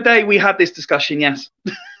 Just the other day we had this discussion. Yes.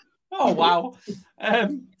 Oh wow!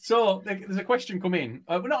 So there's a question come in.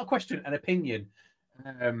 Not a question, an opinion.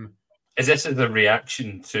 Is this a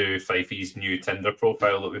reaction to Fifey's new Tinder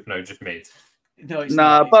profile that we've now just made? No, it's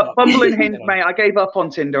not. But Bumble and Hinge, mate. I gave up on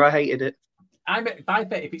Tinder. I hated it. I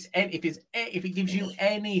bet if it gives you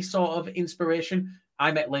any sort of inspiration,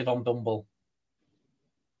 I met Liv on Bumble.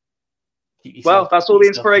 Well, that's all the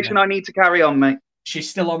inspiration I need to carry on, mate. She's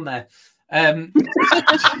still on there.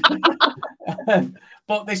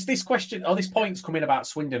 But this question or this point's coming about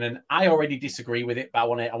Swindon, and I already disagree with it, but I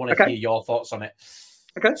want to hear your thoughts on it.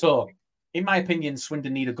 Okay. So, in my opinion,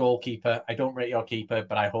 Swindon need a goalkeeper. I don't rate your keeper,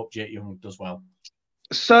 but I hope Jake Young does well.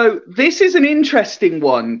 So this is an interesting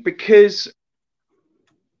one because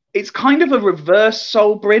it's kind of a reverse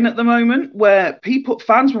Sol Brynn at the moment, where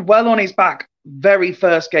fans were well on his back very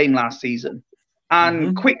first game last season,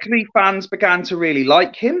 and quickly fans began to really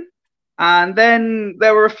like him. And then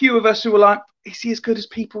there were a few of us who were like, is he as good as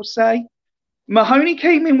people say? Mahoney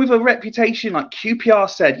came in with a reputation, like QPR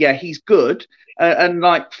said, yeah, he's good. And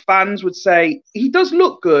like fans would say, he does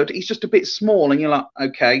look good. He's just a bit small. And you're like,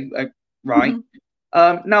 okay, right.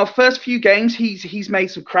 Now, first few games, he's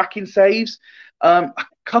made some cracking saves. A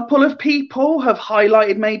couple of people have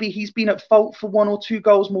highlighted maybe he's been at fault for 1 or 2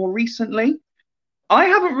 goals more recently. I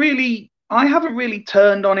haven't really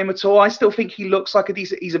turned on him at all. I still think he looks like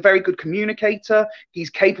he's a very good communicator. He's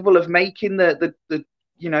capable of making the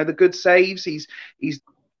good saves. He's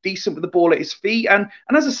decent with the ball at his feet. And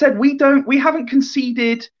as I said, we haven't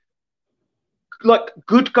conceded like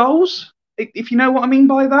good goals, if you know what I mean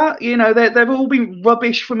by that. You know, they've all been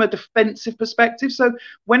rubbish from a defensive perspective. So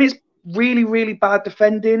when it's really, really bad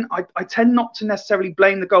defending, I tend not to necessarily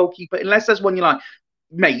blame the goalkeeper unless there's one you're like,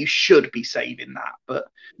 mate, you should be saving that. But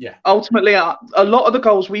yeah, ultimately, a lot of the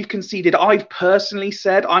goals we've conceded, I've personally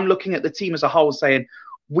said, I'm looking at the team as a whole saying,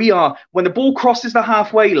 when the ball crosses the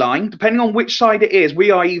halfway line, depending on which side it is,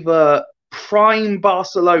 we are either prime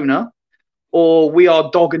Barcelona or we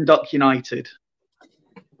are Dog and Duck United.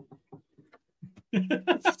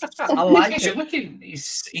 I like it. You're looking,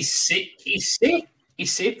 his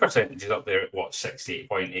save percentage is up there at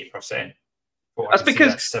 68.8%. That's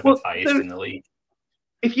because that's 7th highest in the league.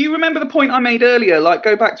 If you remember the point I made earlier, like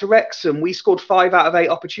go back to Wrexham, we scored 5 out of 8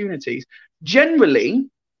 opportunities. Generally,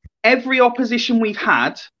 every opposition we've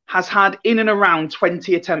had has had in and around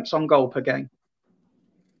 20 attempts on goal per game.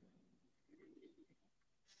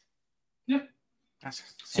 Yeah.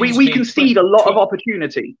 We concede a lot of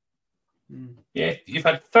opportunity. Yeah, you've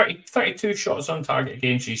had 32 shots on target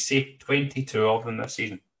against you, saved 22 of them this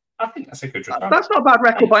season. I think that's a good record. That's not a bad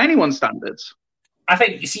record by anyone's standards. I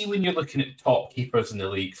think, you see, when you're looking at top keepers in the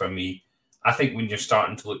league, for me, I think when you're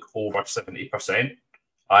starting to look over 70%,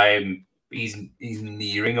 he's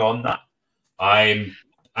nearing on that. I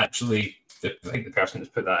think the person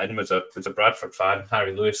that's put that in was a Bradford fan.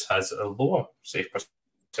 Harry Lewis has a lower safe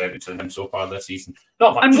percentage than him so far this season.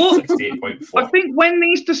 Not much, 68.4. I think when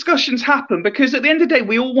these discussions happen, because at the end of the day,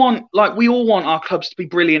 we all want our clubs to be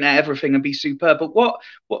brilliant at everything and be superb. But what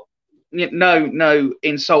no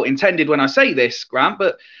insult intended when I say this, Grant,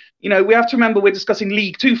 but we have to remember we're discussing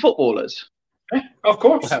League 2 footballers. Yeah, of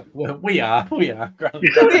course. Well, we are. Grant. We are.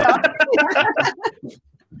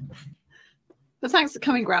 But thanks for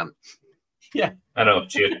coming, Grant. Yeah, I know.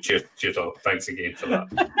 Cheers all. Thanks again for that.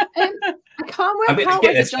 I can't work out. I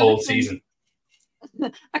get this whole season.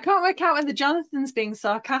 I can't work out whether Jonathan's being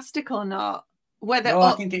sarcastic or not. Whether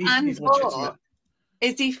I can get his legitimate.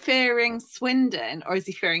 Is he fearing Swindon or is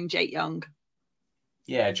he fearing Jake Young?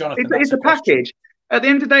 Yeah, Jonathan. It's a package. At the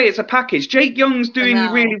end of the day, it's a package. Jake Young's doing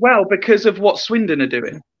really well because of what Swindon are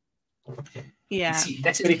doing. Yeah.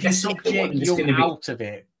 But if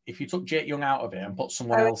you took Jake Young out of it, and put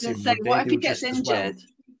someone else in, what if he gets injured?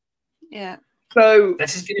 Yeah. So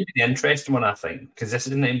this is going to be the interesting one, I think, because this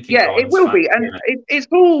is an empty. Yeah, it will be, and it's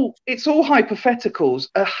all hypotheticals.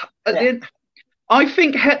 I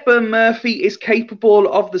think Hepburn Murphy is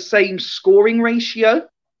capable of the same scoring ratio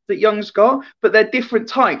that Young's got, but they're different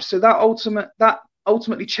types. So that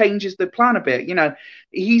ultimately changes the plan a bit.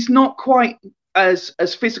 He's not quite as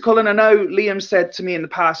physical. And I know Liam said to me in the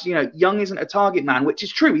past, Young isn't a target man, which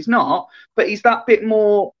is true. He's not, but he's that bit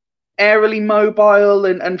more aerially mobile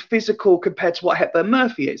and physical compared to what Hepburn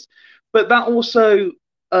Murphy is. But that also,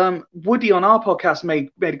 Woody on our podcast made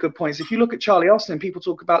a good point. If you look at Charlie Austin, people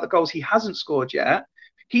talk about the goals he hasn't scored yet.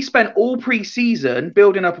 He spent all pre-season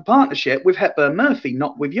building up a partnership with Hepburn Murphy,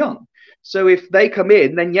 not with Young. So if they come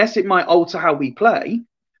in, then yes, it might alter how we play,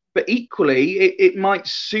 but equally it might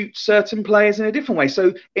suit certain players in a different way.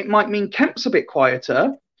 So it might mean Kemp's a bit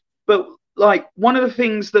quieter, but like one of the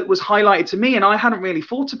things that was highlighted to me, and I hadn't really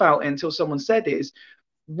thought about it until someone said, is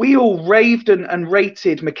we all raved and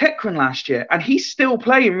rated McEachran last year, and he's still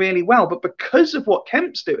playing really well. But because of what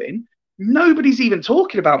Kemp's doing, nobody's even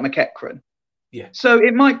talking about McEachran. Yeah. So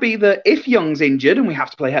it might be that if Young's injured and we have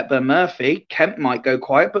to play Hepburn Murphy, Kemp might go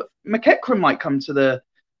quiet, but McEachran might come to the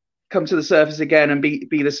surface again and be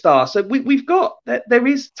the star. So we've got there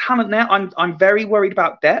is talent there. I'm very worried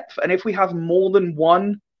about depth, and if we have more than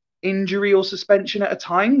one injury or suspension at a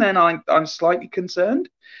time, then I'm slightly concerned.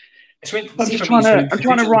 I'm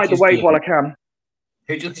trying to ride the wave while I can.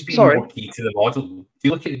 Who do you look at being more key to the model? Do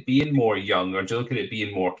you look at it being more Young, or do you look at it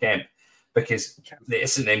being more Kemp? Because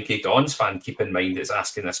it's an MK Dons fan, keep in mind, that's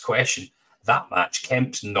asking this question. That match,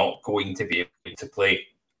 Kemp's not going to be able to play.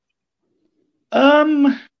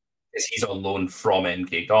 Because he's on loan from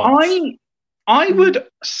MK Dons. I would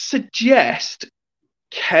suggest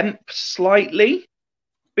Kemp slightly,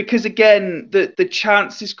 because again, the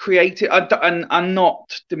chance is created. And I'm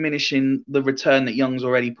not diminishing the return that Young's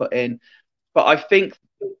already put in, but I think,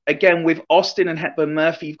 again, with Austin and Hepburn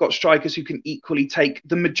Murphy, you've got strikers who can equally take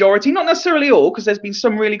the majority, not necessarily all, because there's been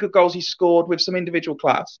some really good goals he scored with some individual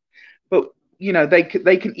class, but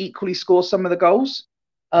they can equally score some of the goals.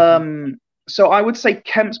 So I would say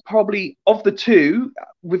Kemp's probably, of the two,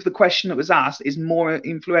 with the question that was asked, is more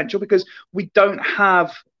influential, because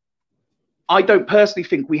I don't personally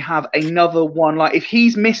think we have another one. Like, if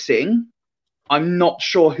he's missing, I'm not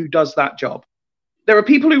sure who does that job. There are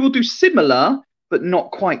people who will do similar, but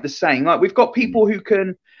not quite the same. Like, we've got people who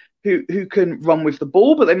can run with the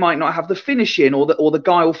ball, but they might not have the finishing or the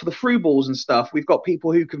guile for the through balls and stuff. We've got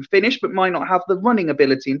people who can finish, but might not have the running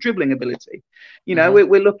ability and dribbling ability.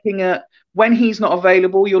 We're looking at, when he's not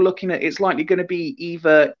available, you're looking at, it's likely going to be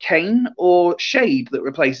either Kane or Shade that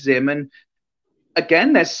replaces him. And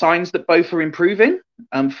again, there's signs that both are improving.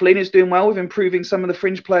 Flynn is doing well with improving some of the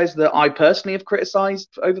fringe players that I personally have criticised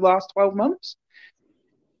over the last 12 months.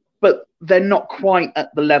 But they're not quite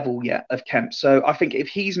at the level yet of Kemp. So I think if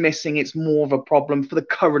he's missing, it's more of a problem for the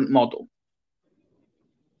current model.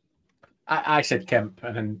 I said Kemp,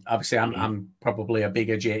 and then obviously I'm probably a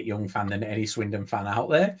bigger Jake Young fan than any Swindon fan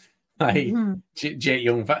out there. Jake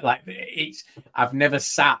Young, I've never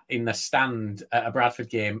sat in the stand at a Bradford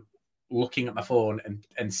game looking at my phone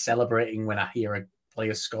and celebrating when I hear a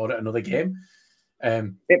player scored at another game.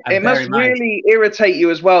 It must really irritate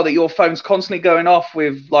you as well that your phone's constantly going off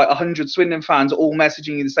with like 100 Swindon fans all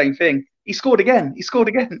messaging you the same thing. He scored again. He scored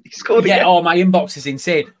again. He scored again. Yeah, oh, my inbox is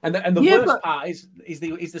insane. And the worst part is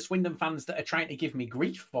the Swindon fans that are trying to give me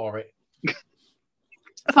grief for it.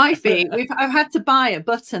 Fifey, I've had to buy a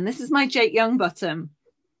button. This is my Jake Young button.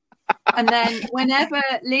 And then whenever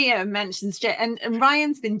Liam mentions Jake, and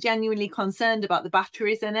Ryan's been genuinely concerned about the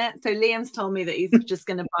batteries in it. So Liam's told me that he's just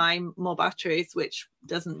going to buy more batteries, which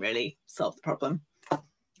doesn't really solve the problem.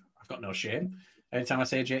 I've got no shame. Anytime I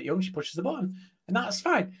say Jake Young, she pushes the button, and that's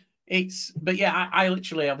fine. But yeah, I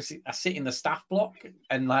literally, obviously, I sit in the staff block,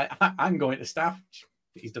 and like I'm going to staff.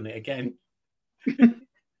 He's done it again.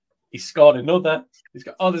 He scored another.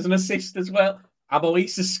 There's an assist as well.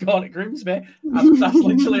 Abois has scored at Grimsby. That's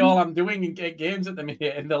literally all I'm doing in games at the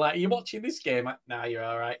minute. And they're like, "Are you watching this game?" Nah, you're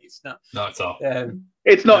all right. It's not. Not at all.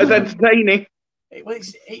 It's not as entertaining.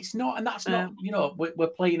 It's not, and that's not. We're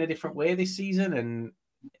playing a different way this season.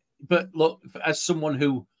 But look, as someone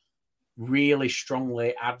who really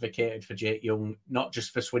strongly advocated for Jake Young, not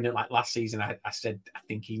just for Swindon, like last season, I said I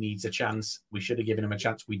think he needs a chance. We should have given him a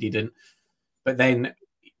chance. We didn't. But then,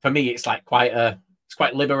 for me, it's like it's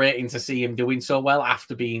quite liberating to see him doing so well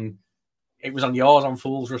after being. It was on yours on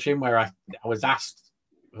Fools Rush In where I was asked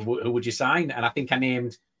who would you sign, and I think I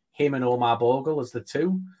named him and Omar Bogle as the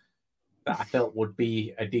two that I felt would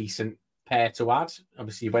be a decent pair to add.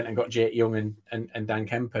 Obviously, you went and got Jake Young and Dan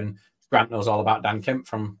Kemp, and Grant knows all about Dan Kemp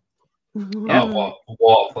from. Yeah, what a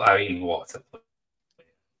player!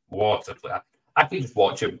 I can just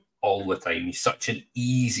watch him all the time. He's such an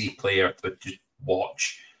easy player to just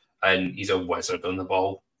watch. And he's a wizard on the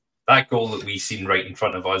ball. That goal that we seen right in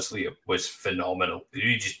front of us was phenomenal.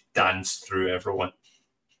 He just danced through everyone.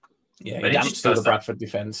 Yeah, he danced through the Bradford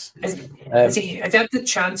defence. Has he had the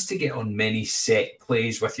chance to get on many set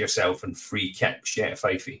plays with yourself and free kicks yet,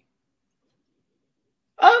 Fifey?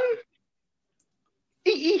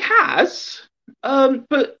 He has,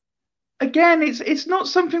 but again, it's not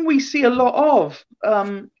something we see a lot of,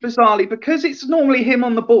 bizarrely, because it's normally him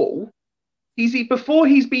on the ball. Before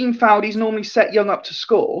he's been fouled, he's normally set Young up to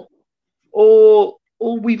score, or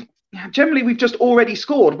we've just already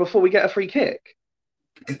scored before we get a free kick.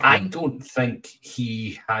 I don't think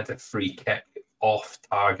he had a free kick off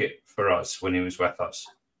target for us when he was with us.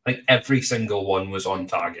 I think every single one was on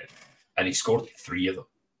target, and he scored 3 of them.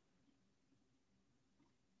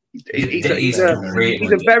 He's a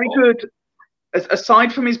very good.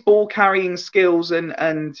 Aside from his ball carrying skills and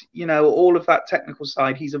all of that technical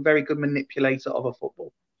side, he's a very good manipulator of a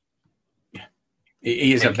football. Yeah,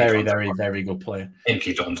 he is a very, very, very good player.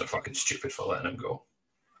 MK Dons are fucking stupid for letting him go.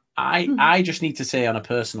 I just need to say on a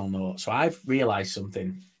personal note, so I've realised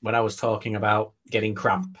something when I was talking about getting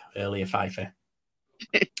cramp earlier, Fifey.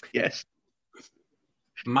 Yes.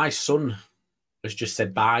 My son has just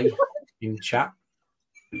said bye in chat.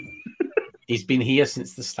 He's been here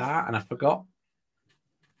since the start, and I forgot.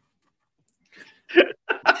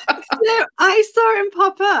 So I saw him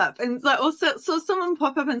pop up, and like also saw someone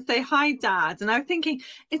pop up and say hi, Dad. And I'm thinking,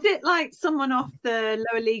 is it like someone off the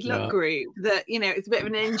lower league look group that it's a bit of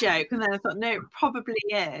an in joke? And then I thought, no, it probably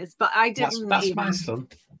is, but I didn't. That's my son.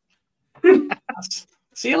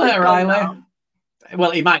 See you later, Riley.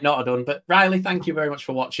 Well, he might not have done, but Riley, thank you very much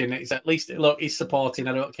for watching. It's at least he's supporting.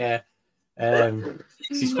 I don't care.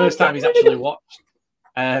 It's his first time he's actually watched.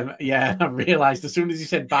 Yeah, I realised as soon as he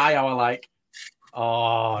said bye, I was like,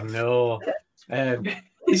 oh no.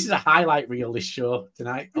 This is a highlight reel, this show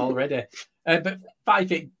tonight already. But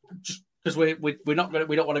Fife, just because we don't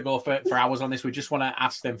want to go for hours on this, we just want to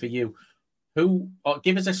ask them for you.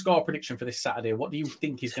 Give us a score prediction for this Saturday. What do you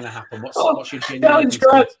think is going to happen? What's your challenge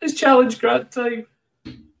grant? It's challenge grant time.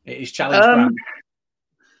 It is challenge grant.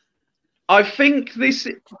 I think this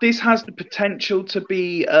has the potential to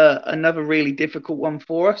be another really difficult one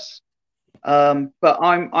for us. But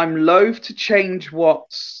I'm loath to change what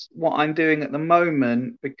I'm doing at the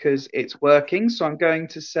moment because it's working. So I'm going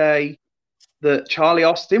to say that Charlie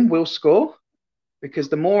Austin will score, because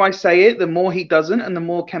the more I say it, the more he doesn't, and the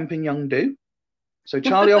more Kemp and Young do. So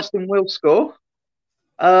Charlie Austin will score.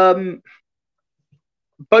 Both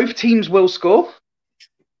teams will score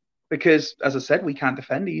because, as I said, we can't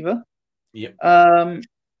defend either. Yep.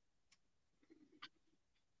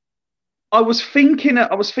 I was thinking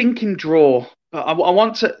draw, but I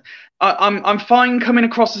want to. I'm fine coming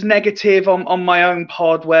across as negative on my own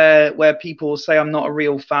pod where people say I'm not a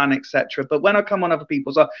real fan, etc. But when I come on other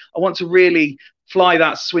people's, I want to really fly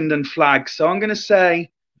that Swindon flag. So I'm going to say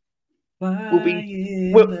we'll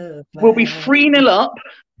be 3-0 up,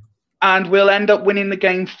 and we'll end up winning the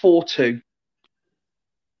game 4-2.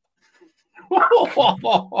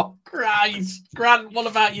 Oh, Christ. Grant, what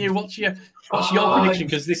about you? What's your prediction?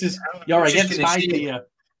 Because this is you're against my here.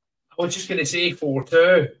 I was just going to say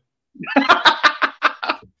 4-2.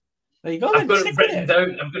 There you go. I've got it written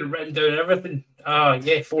down. I've got it written down and everything.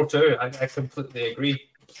 Yeah, 4-2. I completely agree.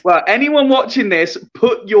 Well, anyone watching this,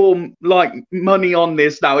 put your money on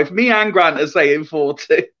this now. If me and Grant are saying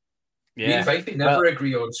 4-2. Yeah. I think never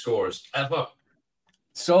agree on scores ever.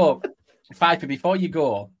 So, Fifer, before you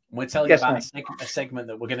go, we'll tell you about a segment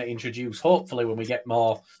that we're going to introduce, hopefully, when we get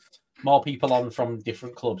more people on from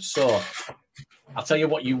different clubs. So, I'll tell you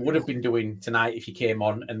what you would have been doing tonight if you came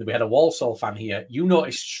on, and we had a Walsall fan here. You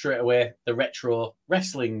noticed straight away the retro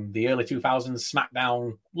wrestling, the early 2000s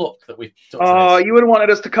SmackDown look that we took. Oh, you would have wanted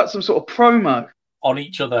us to cut some sort of promo on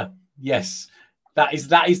each other. Yes, that is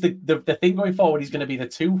the thing going forward. Is going to be the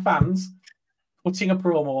two fans putting a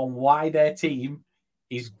promo on why their team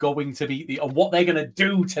is going to be on what they're going to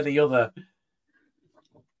do to the other.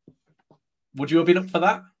 Would you have been up for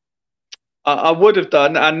that? I would have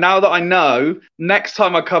done, and now that I know, next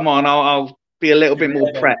time I come on, I'll be a little bit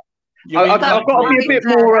more prepped. I've got to be a bit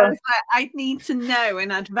more. I'd need to know in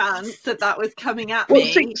advance that was coming at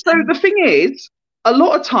me. So the thing is, a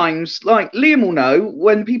lot of times, like Liam will know,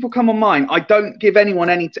 when people come on mine, I don't give anyone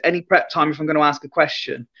any prep time if I'm going to ask a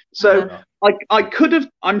question. So I could have.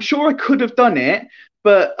 I'm sure I could have done it.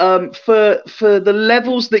 But for the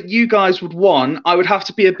levels that you guys would want, I would have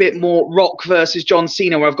to be a bit more Rock versus John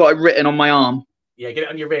Cena, where I've got it written on my arm. Yeah, get it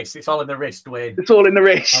on your wrist. It's all in the wrist, Wayne. It's all in the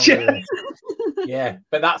wrist. Yeah,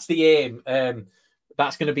 but that's the aim.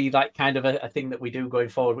 That's going to be like kind of a thing that we do going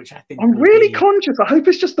forward, which I think I'm really conscious. I hope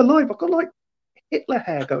it's just the live. I've got like Hitler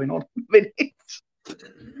hair going on.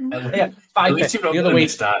 Yeah, at least you've got the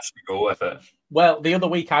moustache to go with it. Well, the other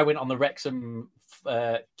week I went on the Wrexham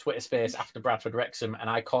Twitter space after Bradford Wrexham, and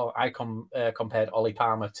I compared Ollie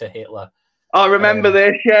Palmer to Hitler. I remember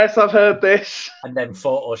this. Yes, I've heard this. And then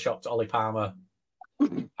photoshopped Ollie Palmer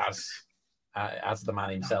as the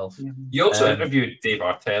man himself. You also interviewed Dave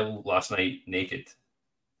Artell last night naked.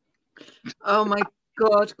 Oh my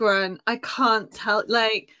God, Grant! I can't tell. So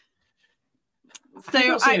I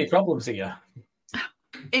don't see any problems here.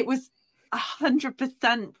 It was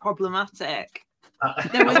 100% problematic.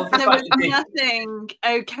 There was nothing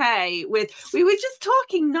okay with. We were just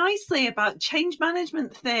talking nicely about change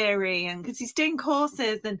management theory, and because he's doing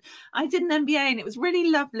courses, and I did an MBA, and it was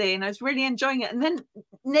really lovely, and I was really enjoying it. And then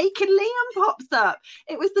naked Liam pops up.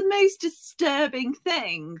 It was the most disturbing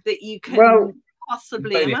thing that you can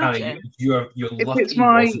possibly imagine. You're lucky he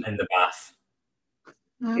wasn't in the bath.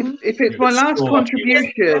 If it's my last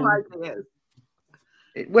contribution.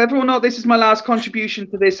 Whether or not this is my last contribution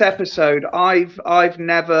to this episode, I've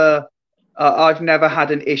never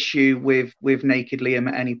had an issue with naked Liam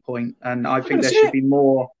at any point, and I think there should be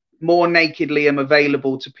more naked Liam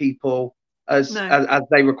available to people as No. as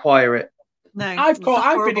they require it. No, I've it's a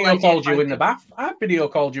horrible video idea, called you in the frankly. bath. I've video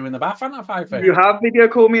called you in the bath, haven't I, Fifer? You have video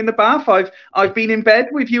called me in the bath. I've been in bed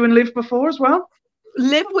with you and Liv before as well.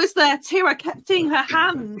 Liv was there too. I kept seeing her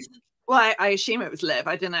hand. Well, I assume it was Liv.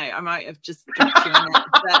 I don't know. I might have just kept seeing it.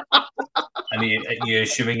 But... And you're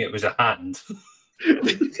assuming it was a hand.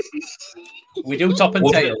 We do top and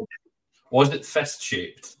tail. Was it fist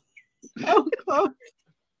shaped? Oh, God.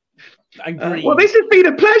 And green. Well, this has been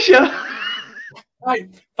a pleasure.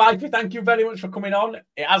 Right, Fifer, thank you very much for coming on.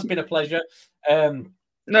 It has been a pleasure. No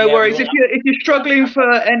Yeah, worries. well, If you're struggling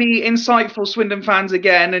for any insightful Swindon fans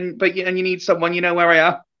again, and you need someone, you know where I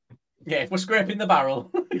am. Yeah, if we're scraping the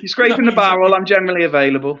barrel. If you're scraping the barrel, I'm generally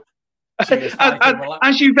available. Cheers, Fifer. Well,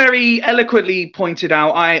 As you very eloquently pointed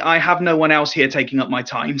out, I have no one else here taking up my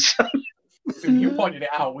time. So. you pointed it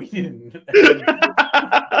out. We didn't.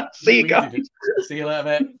 See you We guys. didn't. See you later,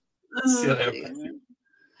 mate. See you later. dear.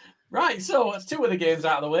 Right, so that's 2 of the games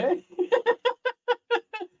out of the way.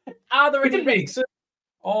 Are there any mix?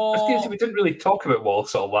 We didn't really talk about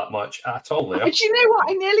Walsall that much at all there. Do you know what?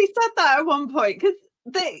 I nearly said that at one point because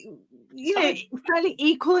they, fairly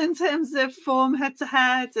equal in terms of form head to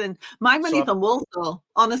head. And my money's on Walsall,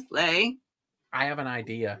 honestly. I have an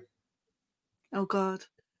idea. Oh, God.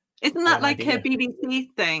 Isn't that like a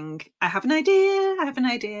BBC thing? I have an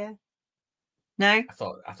idea. No? I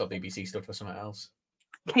thought BBC stood for something else.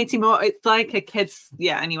 Katie Moore, it's like a kid's.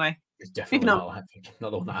 Yeah, anyway. It's definitely not.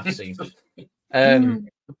 not the one I've seen.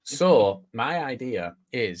 So my idea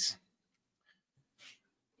is,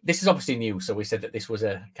 this is obviously new. So we said that this was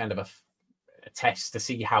a kind of a test to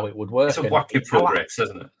see how it would work. It's a work in progress,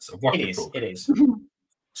 isn't it? It's a work in progress. It is.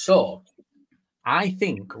 So I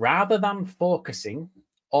think rather than focusing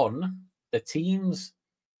on the teams,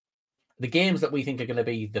 the games that we think are going to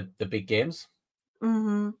be the big games,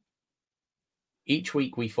 each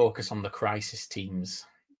week we focus on the crisis teams.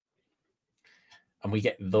 And we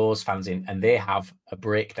get those fans in, and they have a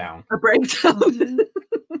breakdown.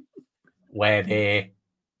 Where they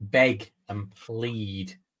beg and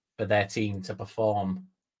plead for their team to perform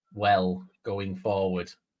well going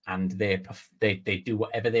forward. And they do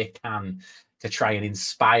whatever they can to try and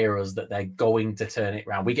inspire us that they're going to turn it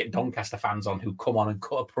around. We get Doncaster fans on who come on and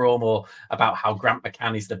cut a promo about how Grant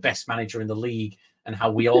McCann is the best manager in the league and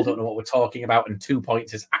how we all don't know what we're talking about, and 2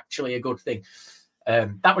 points is actually a good thing.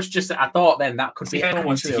 That was just, I thought then that could be. If anyone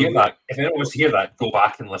wants to hear that, go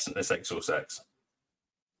back and listen to 606.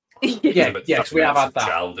 Yes, we have had that.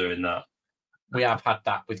 Chal doing that. We have had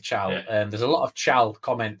that with Chal. Yeah. There's a lot of Chal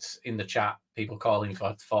comments in the chat, people calling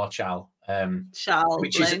for Chal. Chal,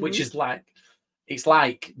 which is like, it's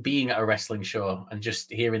like being at a wrestling show and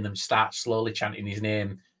just hearing them start slowly chanting his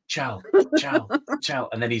name, Chal, Chal, Chal,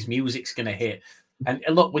 and then his music's gonna hit. And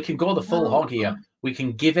look, we can go the full hog here. We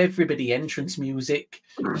can give everybody entrance music.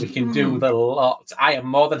 We can do the lot. I am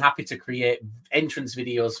more than happy to create entrance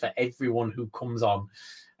videos for everyone who comes on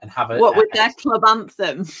and have what with their club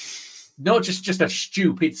anthem? No, just a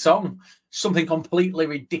stupid song, something completely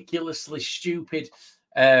ridiculously stupid.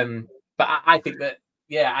 But I think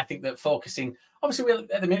that focusing. Obviously,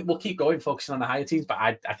 at the minute we'll keep going focusing on the higher teams, but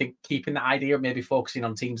I think keeping the idea of maybe focusing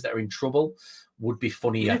on teams that are in trouble would be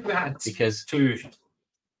funnier because two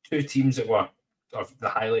teams that were of the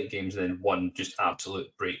highlight games, and then one just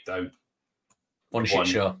absolute breakdown. One shit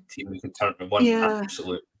show. Team we can turn one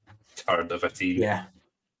absolute turd of a team. Yeah.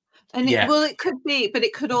 And it could be, but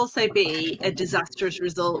it could also be a disastrous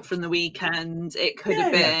result from the weekend. It could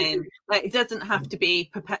have been like, it doesn't have to be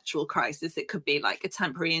perpetual crisis. It could be like a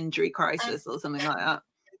temporary injury crisis or something like that.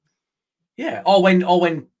 Yeah, or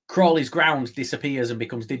when Crawley's ground disappears and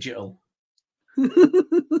becomes digital.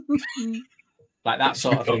 Like that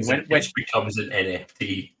sort of thing. Which becomes an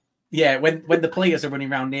NFT. Yeah, when the players are running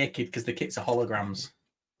around naked because the kits are holograms.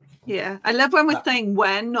 Yeah, I love when we're saying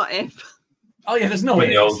when, not if. Oh yeah, there's no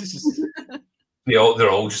When if. they're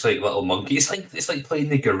all just like little monkeys. It's like playing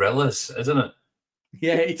the gorillas, isn't it?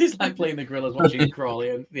 Yeah, it is like playing the gorillas, watching Crawley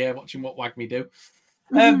and watching what Wagme do.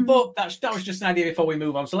 But that was just an idea before we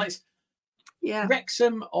move on. So let's. Yeah.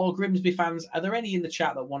 Wrexham or Grimsby fans, are there any in the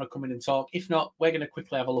chat that want to come in and talk? If not, we're going to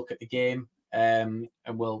quickly have a look at the game, and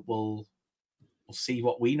we'll see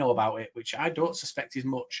what we know about it, which I don't suspect is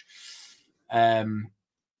much.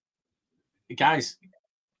 Guys,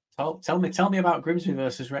 tell me about Grimsby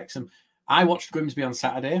versus Wrexham. I watched Grimsby on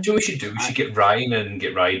Saturday. Do you know what we should do? We should get Ryan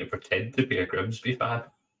to pretend to be a Grimsby fan.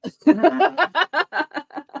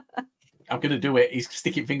 I'm going to do it. He's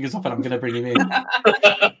sticking fingers up and I'm going to bring him in.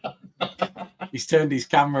 He's turned his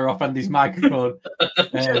camera off and his microphone.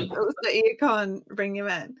 So you can't bring him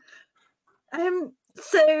in.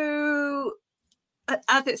 So,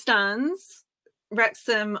 as it stands,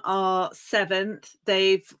 Wrexham are 7th.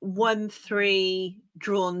 They've won 3,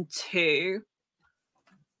 drawn 2.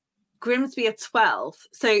 Grimsby are 12th.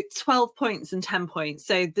 So 12 points and 10 points.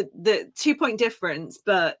 So the 2-point difference,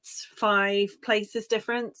 but 5 places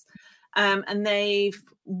difference. And they've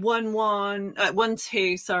won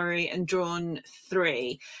 2, and drawn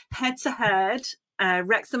 3. Head to head,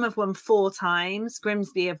 Wrexham have won 4 times.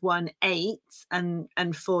 Grimsby have won 8 and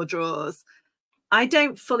 4 draws. I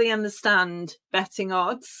don't fully understand betting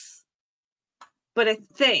odds, but I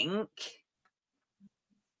think...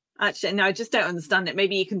 Actually, no, I just don't understand it.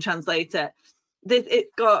 Maybe you can translate it.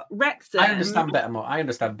 It's got Wrexham. I understand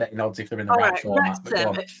betting odds if they're in the right format.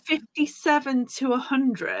 Wrexham at 57 to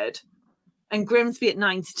 100 and Grimsby at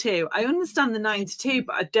 9-2. I understand the 9-2,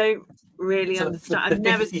 but I don't really understand. I've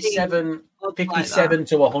never seen 57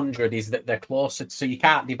 to 100 is that they're closer. So you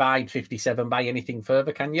can't divide 57 by anything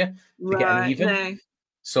further, can you? To get an even. No.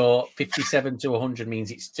 So 57 to 100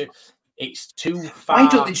 means it's too far.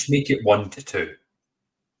 Why don't they just make it 1 to 2?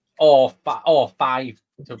 Or 5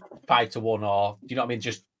 to 1, or do you know what I mean?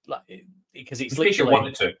 Just like, because it's literally 1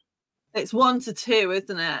 to 2. It's 1 to 2,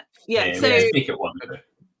 isn't it? Yeah. So make it 1 to 2.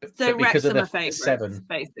 So because Wrexham of are favourites, 7.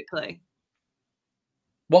 basically.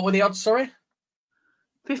 What were the odds? Sorry,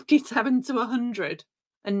 57 to 100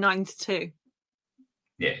 and 9-2.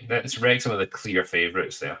 Yeah, that's Wrexham are the clear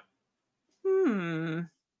favourites there.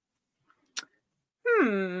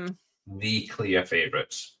 The clear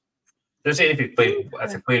favourites. They're saying if they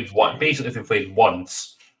played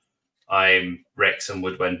once, Wrexham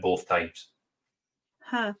would win both times.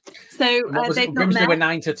 Huh. So Grimsby were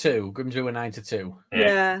 9-2. Grimsby were 9-2.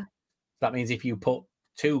 Yeah. That means if you put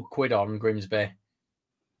 £2 on Grimsby,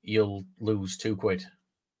 you'll lose £2,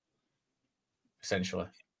 essentially.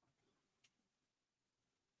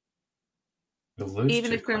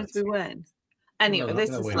 Even if Grimsby win. Anyway, this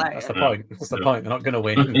is like... That's the point. That's the point. They're not going to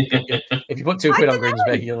win. If you put £2 on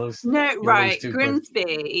Grimsby, you'll lose. No, right. Lose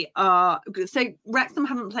Grimsby are... So Wrexham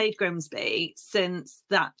haven't played Grimsby since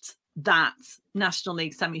that National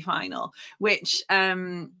League semi-final, which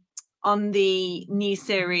on the new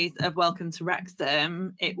series of Welcome to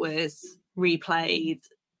Wrexham, it was replayed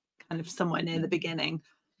kind of somewhere near the beginning.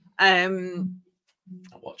 I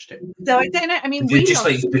watched it. So I don't know. I mean, did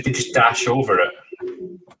they just dash over it?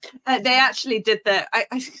 They actually did that. I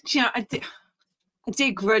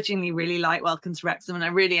did grudgingly really like Welcome to Wrexham, and I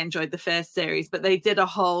really enjoyed the first series. But they did a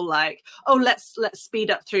whole like, let's speed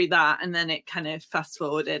up through that, and then it kind of fast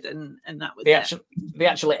forwarded, and that was They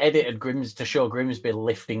actually edited to show Grimsby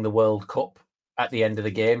lifting the World Cup at the end of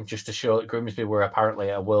the game, just to show that Grimsby were apparently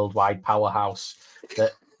a worldwide powerhouse.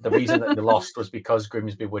 That the reason that they lost was because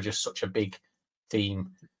Grimsby were just such a big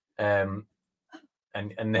team. And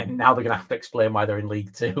then now they're going to have to explain why they're in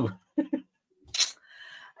League Two.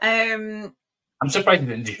 I'm surprised they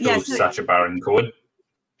didn't just show Sacha Baron Cohen.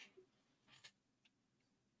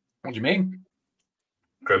 What do you mean?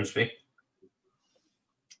 Grimsby.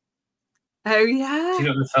 Oh yeah. Do you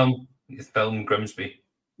know the film Grimsby?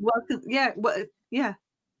 Welcome. Yeah. What? Yeah.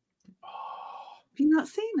 Have you not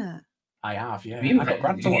seen it? I have. Yeah. I got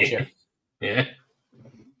Grant to watch it. Yeah.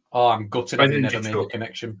 Oh, I'm gutted I never made a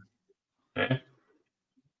connection. Yeah.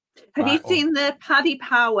 Have you seen the Paddy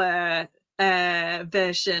Power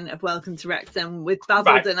version of Welcome to Wrexham with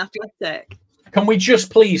Basildon Athletic? Can we just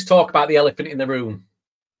please talk about the elephant in the room?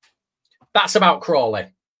 That's about Crawley.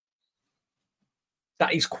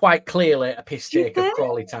 That is quite clearly a piss take of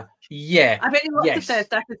Crawley Town. Yeah. I've only watched the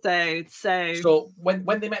first episode, So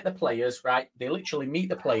when they met the players, right, they literally meet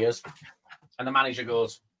the players and the manager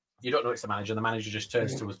goes, you don't know it's the manager. The manager just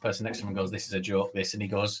turns to the person next to him and goes, this is a joke, this. And he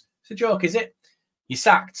goes, it's a joke, is it? You're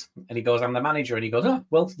sacked. And he goes, I'm the manager. And he goes, oh,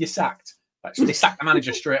 well, you're sacked. So they sack the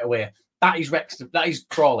manager straight away. That is Wrexham. That is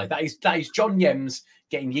Crawley. That is John Yems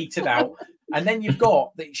getting yeeted out. And then you've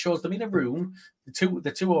got that it shows them in a room,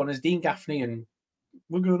 the two owners, Dean Gaffney and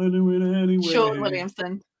we're gonna do it anyway. Sean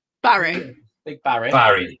Williamson. Barry. Big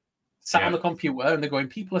Barry. Sat on the computer and they're going,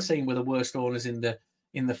 people are saying we're the worst owners in the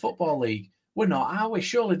Football League. We're not, are we?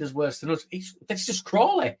 Surely there's worse than us. It's just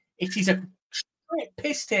Crawley. It is a straight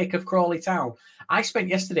piss take of Crawley Town. I spent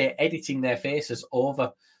yesterday editing their faces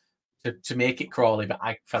over to make it Crawley, but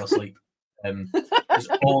I fell asleep. There's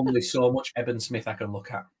only so much Eben Smith I can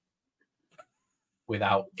look at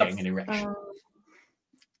without getting an erection.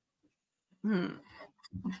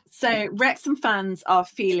 So Wrexham fans are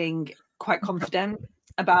feeling quite confident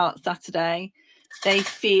about Saturday. They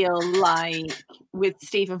feel like with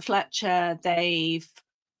Stephen Fletcher, they've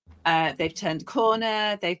turned a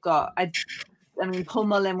corner. They've got, Paul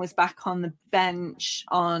Mullin was back on the bench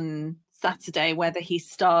on Saturday. Whether he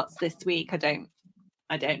starts this week, I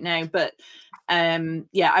don't know. But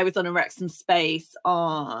Yeah, I was on a Wrexham Space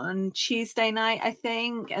on Tuesday night, I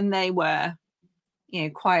think, and they were,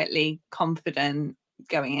 quietly confident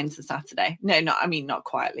going into Saturday. No, not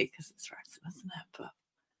quietly, because it's Wrexham, isn't it? But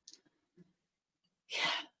yeah,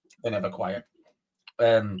 They're never quiet.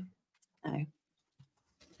 no.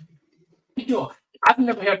 I've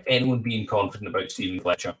never heard anyone being confident about Stephen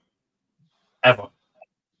Fletcher, ever.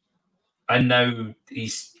 And now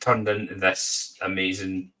he's turned into this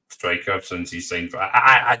amazing striker since he's signed for.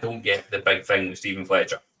 I don't get the big thing with Stephen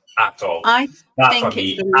Fletcher at all. That for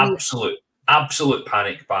me, absolute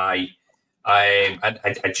panic buy.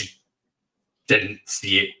 I just didn't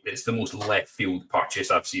see it. It's the most left field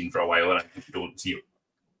purchase I've seen for a while, and I just don't see it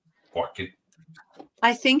working.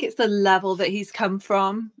 I think it's the level that he's come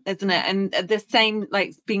from, isn't it? And the same,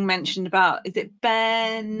 like being mentioned about, is it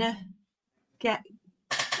Ben Gannigan?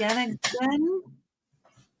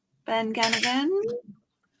 Ben Gannigan?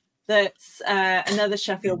 That's another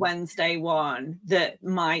Sheffield Wednesday one that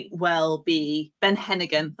might well be Ben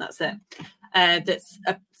Hennigan, that's it. That's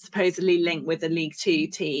supposedly linked with a League Two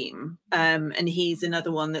team. And he's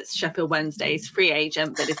another one that's Sheffield Wednesday's free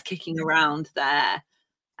agent that is kicking around there.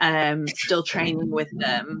 Still training with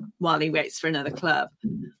them while he waits for another club.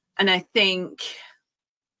 And I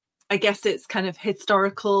guess it's kind of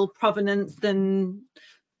historical provenance than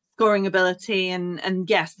scoring ability. And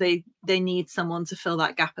yes, they need someone to fill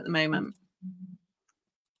that gap at the moment.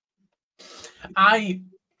 I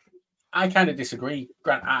kind of disagree,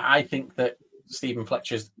 Grant. I think that Stephen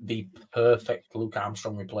Fletcher's the perfect Luke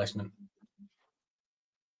Armstrong replacement.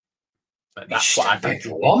 That's what I think.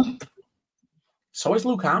 So is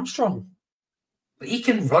Luke Armstrong. But he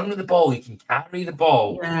can run with the ball. He can carry the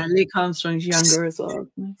ball. Yeah, Luke Armstrong's younger as well.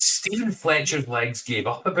 Stephen Fletcher's legs gave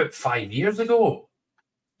up about 5 years ago.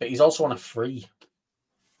 But he's also on a free.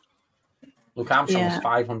 Luke Armstrong was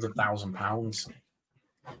 £500,000.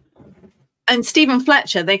 And Stephen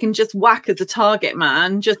Fletcher, they can just whack as a target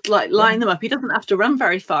man, just like line them up. He doesn't have to run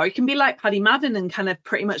very far. He can be like Paddy Madden and kind of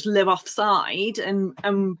pretty much live offside and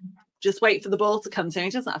just wait for the ball to come to him.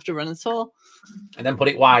 He doesn't have to run at all. And then put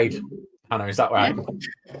it wide. Hannah, is that right?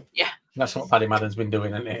 Yeah. That's what Paddy Madden's been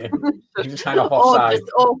doing, isn't it? He's just kind of offside.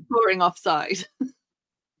 Or scoring offside.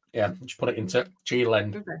 Yeah, just put it into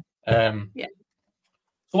G-Len. Okay. Yeah.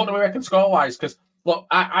 So what do we reckon score-wise? Because, look,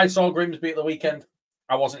 I saw Grimsby at the weekend.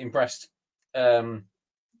 I wasn't impressed. They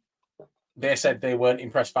said they weren't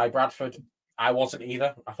impressed by Bradford. I wasn't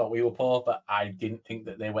either. I thought we were poor, but I didn't think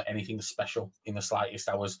that they were anything special in the slightest.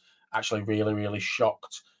 I was actually really, really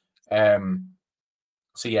shocked.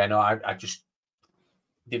 So, yeah, no, I just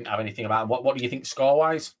didn't have anything about them. What do you think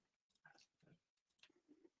score-wise?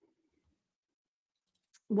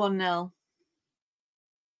 1-0.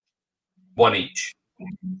 1 each.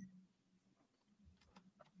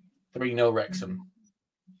 3-0 Wrexham.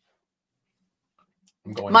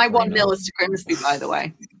 I'm going My 1-0 is to Grimsby, by the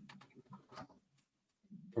way.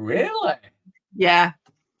 Really? Yeah.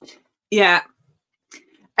 Yeah.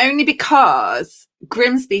 Only because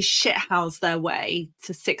Grimsby shithoused their way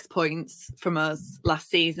to 6 points from us last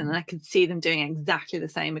season, and I could see them doing exactly the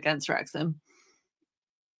same against Wrexham.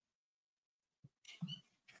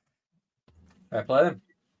 Fair play then.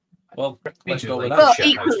 Well, let's go with that. But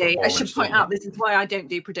equally, I should point out, this is why I don't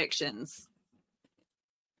do predictions.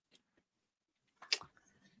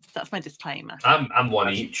 That's my disclaimer. I'm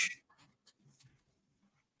 1 each.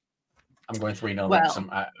 I'm going 3-0 Wrexham.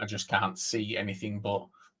 I just can't see anything but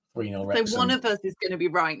 3-0 Wrexham. So one of us is going to be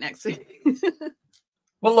right next week.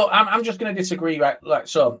 Well, look, I'm just going to disagree. Right, like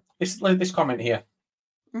so. This comment here.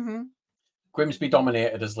 Mm-hmm. Grimsby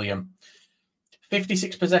dominated us, Liam.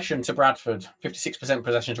 56% possession to Bradford. 56%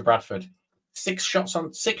 possession to Bradford. 6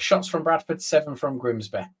 shots from Bradford, 7 from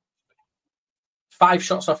Grimsby. 5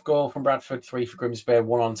 shots off goal from Bradford, 3 for Grimsby.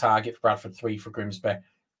 1 on target for Bradford, 3 for Grimsby.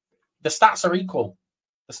 The stats are equal.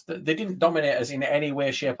 They didn't dominate us in any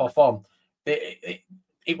way, shape, or form.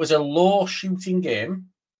 It was a low shooting game,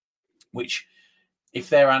 which if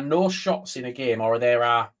there are no shots in a game, or there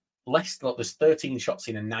are less, look, there's 13 shots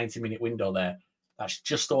in a 90-minute window there. That's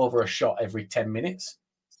just over a shot every 10 minutes.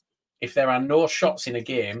 If there are no shots in a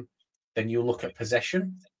game, then you look at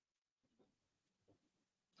possession.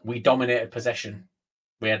 We dominated possession.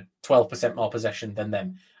 We had 12% more possession than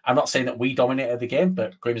them. I'm not saying that we dominated the game,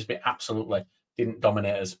 but Grimsby absolutely didn't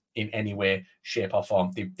dominate us in any way, shape, or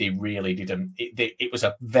form. They really didn't. It was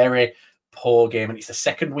a very poor game, and it's the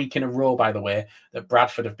second week in a row, by the way, that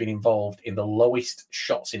Bradford have been involved in the lowest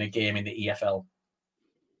shots in a game in the EFL.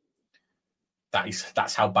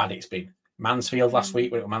 That's how bad it's been. Mansfield last week,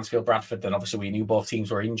 when it was Mansfield Bradford, then obviously we knew both teams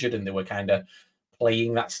were injured and they were kind of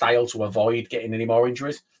playing that style to avoid getting any more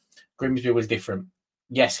injuries. Grimsby was different.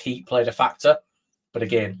 Yes, heat played a factor, but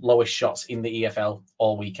again, lowest shots in the EFL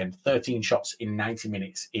all weekend. 13 shots in 90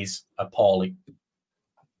 minutes is appalling.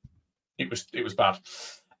 It was bad.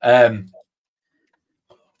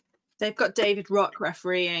 They've got David Rock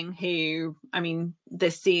refereeing, who, I mean,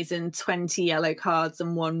 this season, 20 yellow cards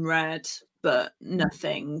and 1 red, but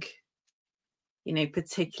nothing,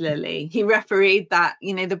 particularly. He refereed that,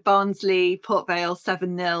 the Barnsley Port Vale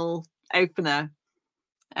 7-0 opener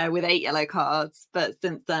with 8 yellow cards, but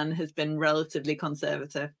since then has been relatively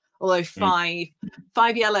conservative. Although five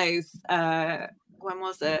yellows, when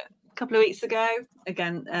was it? A couple of weeks ago,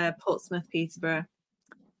 again, Portsmouth, Peterborough.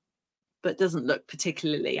 But doesn't look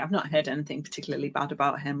particularly, I've not heard anything particularly bad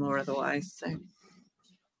about him or otherwise. So,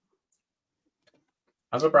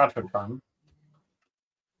 as a Bradford fan,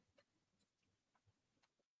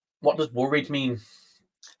 what does worried mean?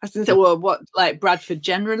 I was going to say, well, what, like Bradford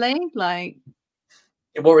generally? Like,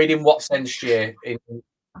 worried in what sense, Jay? In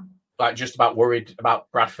like just about worried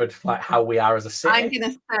about Bradford, like how we are as a city? I'm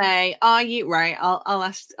going to say, are you right? I'll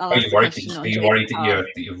ask. Are you worried that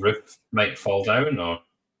your roof might fall down, or?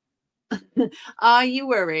 Are you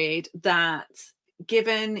worried that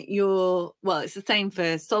given it's the same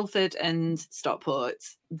for Salford and Stockport,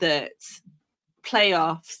 that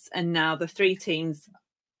playoffs and now the 3 teams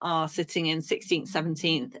are sitting in 16th,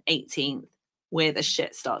 17th, 18th with a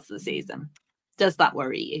shit start to the season? Does that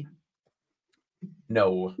worry you?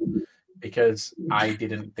 No, because I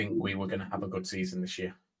didn't think we were going to have a good season this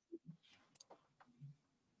year.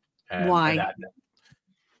 Why?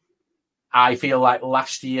 I feel like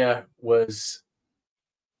last year was,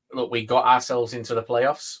 look, we got ourselves into the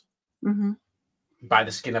playoffs by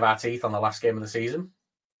the skin of our teeth on the last game of the season.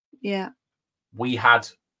 Yeah. We had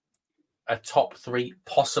a top 3,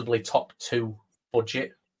 possibly top 2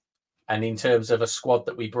 budget. And in terms of a squad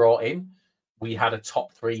that we brought in, we had a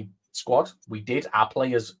top 3 squad. We did. Our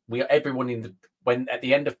players, when at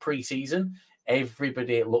the end of pre-season,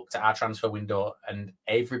 everybody looked at our transfer window and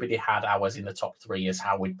everybody had ours in the top 3 as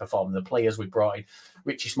how we performed. The players we brought in,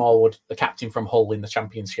 Richie Smallwood, the captain from Hull in the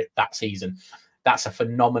Championship that season. That's a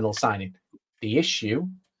phenomenal signing. The issue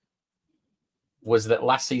was that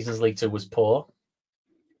last season's League 2 was poor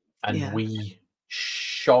and we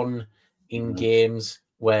shone in games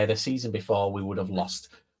where the season before we would have lost.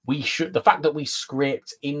 The fact that we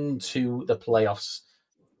scraped into the playoffs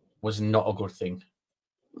was not a good thing.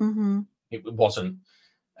 Mm-hmm. It wasn't.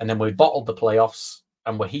 And then we bottled the playoffs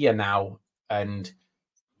and we're here now. And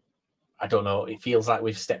I don't know, it feels like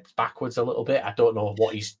we've stepped backwards a little bit. I don't know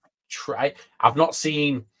what he's tried. I've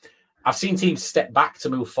seen teams step back to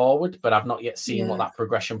move forward, but I've not yet seen what that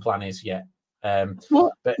progression plan is yet.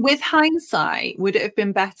 But with hindsight, would it have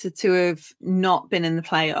been better to have not been in the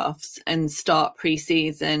playoffs and start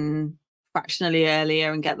pre-season fractionally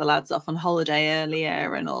earlier and get the lads off on holiday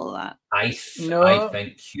earlier and all that? I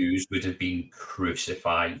think Hughes would have been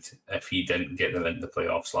crucified if he didn't get them into the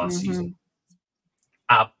playoffs last season.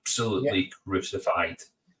 Absolutely crucified.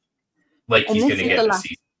 Like he's going to get the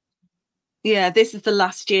season. Yeah, this is the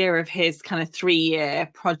last year of his kind of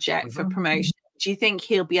 3-year project for promotion. Do you think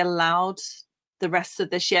he'll be allowed the rest of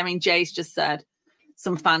this year? I mean, Jay's just said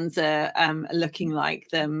some fans are looking like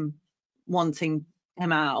them wanting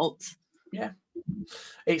him out. Yeah.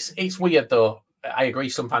 It's weird though. I agree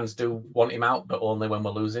some fans do want him out, but only when we're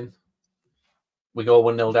losing. We go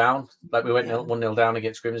 1-0 down. Like we went 1-0 down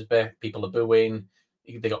against Grimsby. People are booing.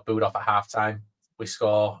 They got booed off at half-time. We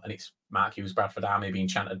score, and it's Mark Hughes, Bradford Army being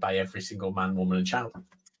chanted by every single man, woman, and child.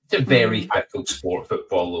 It's a very fickle sport,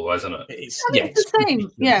 football, though, isn't it? It's the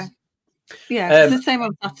same. Yeah. Yeah, it's the same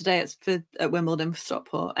on Saturday. It's at Wimbledon for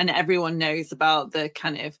Stockport, and everyone knows about the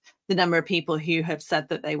number of people who have said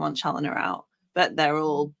that they want Challoner out, but they're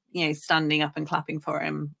all standing up and clapping for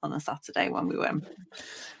him on a Saturday when we win.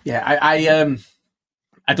 Yeah,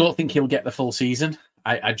 I don't think he'll get the full season.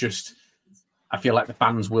 I feel like the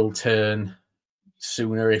fans will turn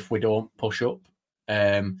sooner if we don't push up.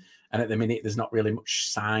 And at the minute, there's not really much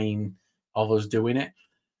sign of us doing it.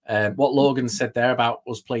 What Logan said there about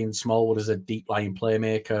us playing Smallwood as a deep-lying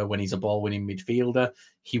playmaker when he's a ball-winning midfielder,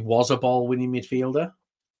 he was a ball-winning midfielder.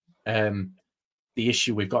 The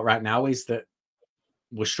issue we've got right now is that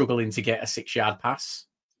we're struggling to get a 6-yard pass.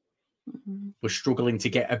 We're struggling to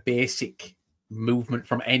get a basic movement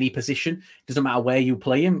from any position. It doesn't matter where you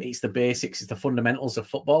play him. It's the basics. It's the fundamentals of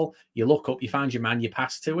football. You look up, you find your man, you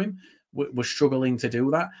pass to him. We're struggling to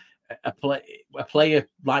do that. A player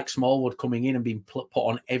like Smallwood coming in and being put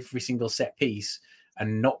on every single set piece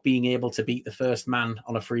and not being able to beat the first man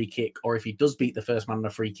on a free kick, or if he does beat the first man on a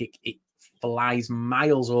free kick, it flies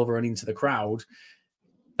miles over and into the crowd.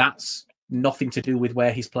 That's nothing to do with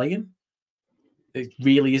where he's playing. It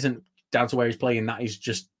really isn't down to where he's playing. That is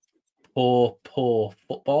just poor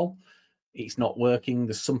football. It's not working.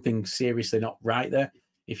 There's something seriously not right there.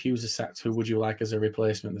 If Hughes is sacked, who would you like as a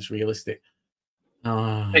replacement that's realistic?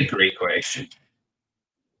 A great question.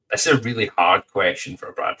 It's a really hard question for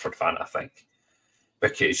a Bradford fan, I think,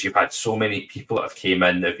 because you've had so many people that have came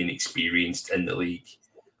in that have been experienced in the league.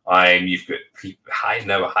 You've got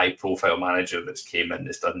a high-profile manager that's came in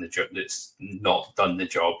that's not done the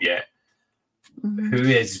job yet. Mm-hmm. Who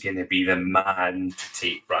is going to be the man to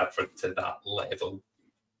take Bradford to that level?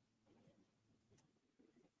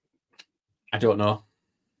 I don't know.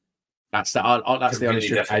 That's the honest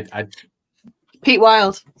truth. Pete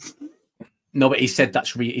Wild. No, but he said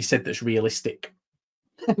that's realistic.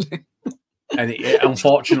 And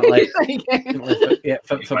unfortunately,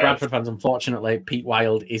 for Bradford fans, unfortunately, Pete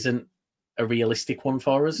Wild isn't a realistic one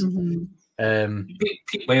for us. Mm-hmm.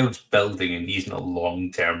 Pete Wild's building, and he's in a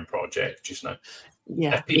long-term project just now.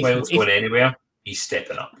 Yeah, if Pete Wild's going anywhere, he's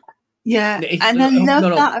stepping up. Yeah, and I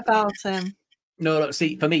love that about him. No,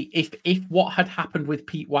 see, for me, if what had happened with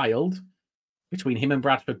Pete Wild between him and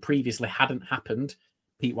Bradford previously hadn't happened,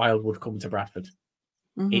 Pete Wild would come to Bradford.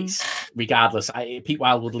 Mm-hmm. It's regardless. Pete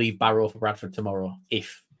Wild would leave Barrow for Bradford tomorrow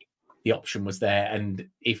if the option was there, and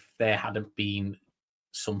if there hadn't been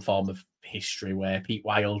some form of history where Pete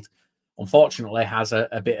Wild, unfortunately, has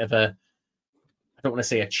a bit of a, I don't want to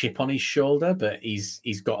say a chip on his shoulder, but he's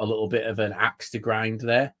got a little bit of an axe to grind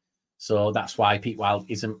there. So that's why Pete Wild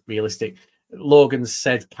isn't realistic. Logan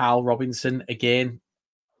said Carl Robinson again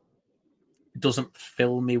doesn't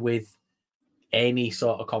fill me with any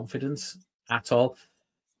sort of confidence at all.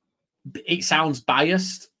 It sounds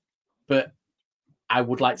biased, but I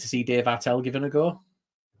would like to see Dave Artell given a go.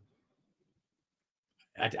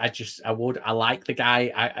 I would. I like the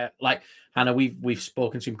guy. I like Hannah. We've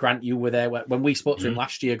spoken to him. Grant, you were there when we spoke to him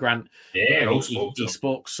last year. Grant, he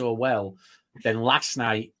spoke so well. Then last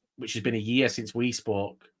night, which has been a year since we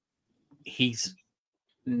spoke, his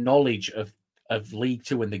knowledge of League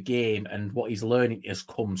Two and the game and what he's learning has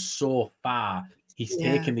come so far. He's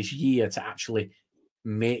taken this year to actually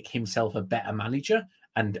make himself a better manager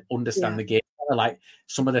and understand the game. Like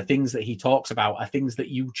some of the things that he talks about are things that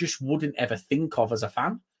you just wouldn't ever think of as a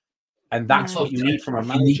fan. And that's what you need from a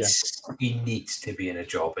manager. He needs to be in a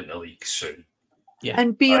job in the league soon. Yeah.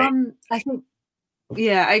 And beyond, I think,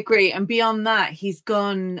 I agree. And beyond that, he's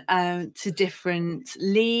gone to different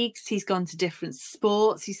leagues. He's gone to different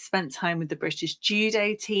sports. He's spent time with the British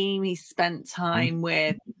judo team. He's spent time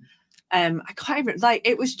with, I can't even, like,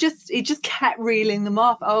 it just kept reeling them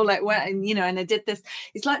off. Oh, like, when, and I did this.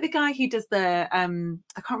 It's like the guy who does the, I can't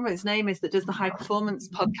remember what his name is, that does the high performance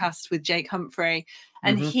podcast with Jake Humphrey.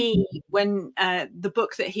 And when the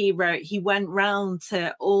book that he wrote, he went round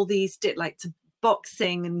to all these, to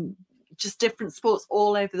boxing and just different sports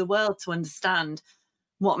all over the world to understand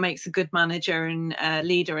what makes a good manager and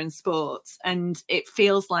leader in sports. And it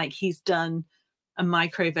feels like he's done a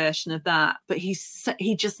micro version of that, but he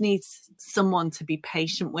just needs someone to be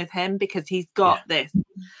patient with him, because he's got this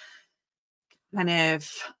kind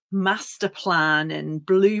of master plan and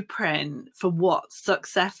blueprint for what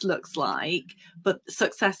success looks like, but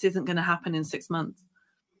success isn't going to happen in 6 months.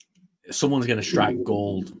 Someone's going to strike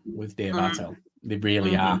gold with Dave Artell. They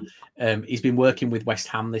really are. He's been working with West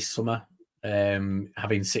Ham this summer,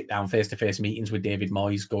 having sit down face-to-face meetings with David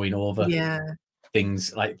Moyes, going over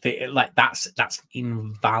things like that's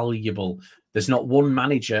invaluable. There's not one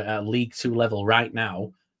manager at League Two level right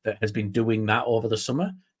now that has been doing that over the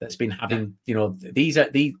summer. That's been having, these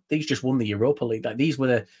just won the Europa League. Like, these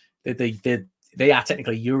were they are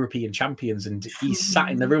technically European champions, and he's sat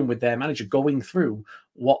in the room with their manager going through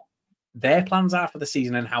what their plans are for the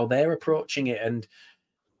season and how they're approaching it. And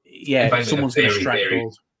someone's going to strike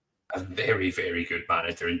gold. A very, very good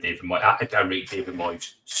manager in David Moyes. I rate David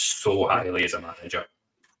Moyes so highly as a manager.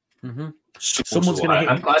 Mm-hmm. Someone's going to hit.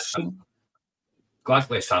 I'm glad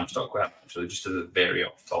West Ham stuck with him, actually, just as a very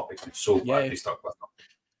off topic. I'm so glad they stuck with him.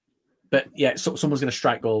 But someone's going to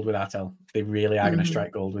strike gold with Artell. They really are going to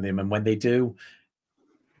strike gold with him. And when they do,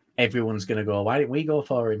 everyone's going to go, why didn't we go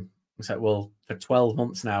for him? It's like, well, for 12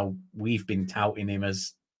 months now, we've been touting him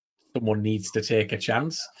as someone needs to take a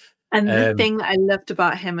chance. And the thing that I loved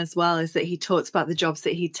about him as well is that he talks about the jobs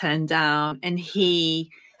that he turned down, and he,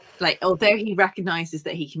 although he recognizes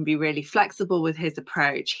that he can be really flexible with his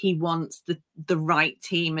approach, he wants the right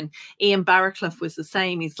team. And Ian Barraclough was the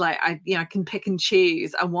same. He's like, I can pick and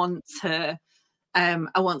choose. I want to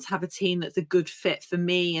have a team that's a good fit for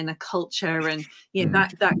me and a culture, and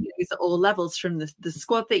that goes at all levels, from the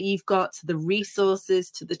squad that you've got to the resources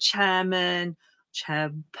to the chairman,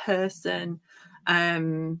 chairperson.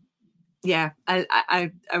 Yeah,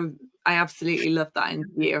 I absolutely loved that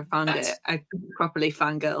interview. I found it. I properly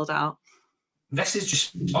fangirled out. This is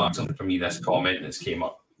just something for me. This comment that's came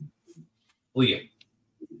up, Liam.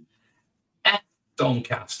 If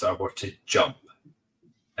Doncaster were to jump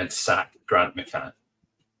and sack Grant McCann,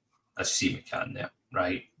 I see McCann there,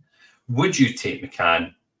 right? Would you take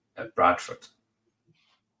McCann at Bradford?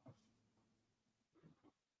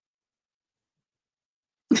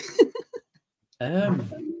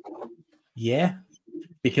 Yeah,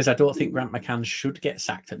 because I don't think Grant McCann should get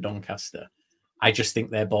sacked at Doncaster. I just think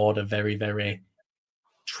their board are very, very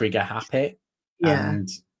trigger happy, and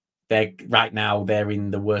they're in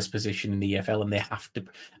the worst position in the EFL, and they have to.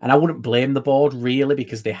 And I wouldn't blame the board really,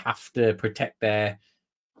 because they have to protect their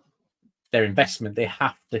investment. They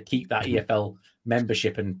have to keep that EFL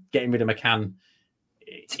membership, and getting rid of McCann.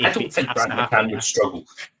 I don't think Grant McCann would struggle,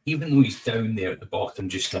 even though he's down there at the bottom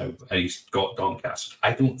just now and he's got Doncaster.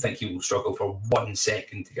 I don't think he will struggle for 1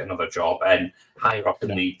 second to get another job and higher up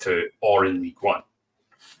in League Two or in League One.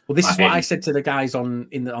 Well, this is what I said to the guys on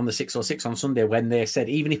the 606 on Sunday, when they said,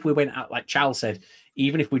 even if we went out, like Charles said,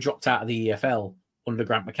 even if we dropped out of the EFL under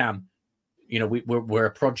Grant McCann, we're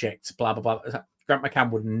a project, blah, blah, blah. Grant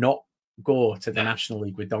McCann would not go to the National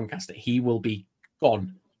League with Doncaster. He will be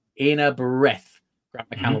gone in a breath. Grant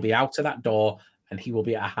McCann will be out of that door, and he will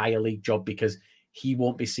be at a higher league job, because he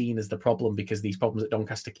won't be seen as the problem, because these problems at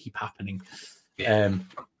Doncaster keep happening.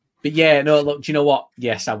 But yeah, no, look, do you know what?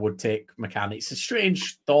 Yes, I would take McCann. It's a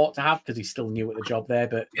strange thought to have, because he's still new at the job there,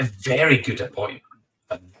 but a very good appointment.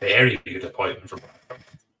 A very good appointment for Bradford.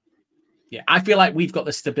 Yeah, I feel like we've got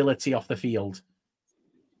the stability off the field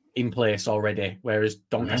in place already, whereas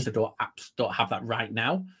Doncaster don't have that right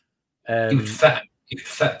now. He could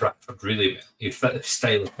fit Bradford really well. He'd fit the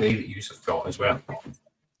style of play that you have got as well.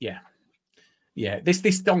 Yeah.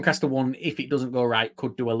 This Doncaster one, if it doesn't go right,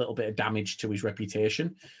 could do a little bit of damage to his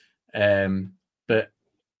reputation. But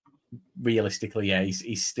realistically,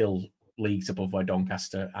 he's still leagues above where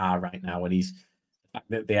Doncaster are right now, and the fact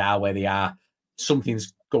that they are where they are,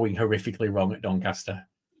 something's going horrifically wrong at Doncaster.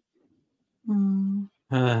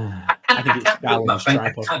 I think it's Chal.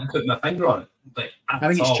 I can't put my finger on it. I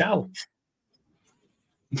think it's Chal.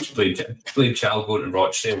 Blame Chal going to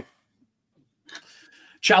Rochdale.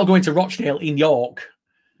 Chal going to Rochdale in York.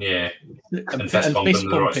 Yeah. And fist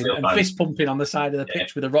pumping on the side of the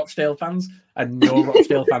pitch with the Rochdale fans, and no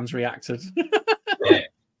Rochdale fans reacted.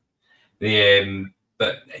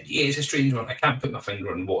 But it's a strange one. I can't put my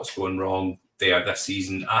finger on what's going wrong there this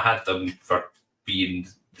season. I had them for being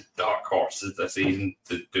the dark horses this season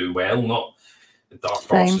to do well, not the dark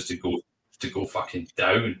horses to go fucking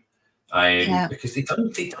down. Because they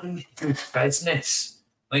done good business.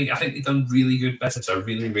 I think they've done really good business. I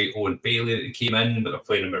really rate Owen Bailey that came in, but they're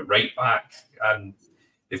playing him at right back, and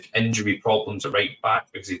they've injury problems at right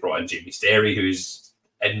back because they brought in Jamie Sterry, who's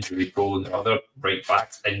injury prone. Other right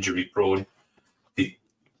backs injury prone. They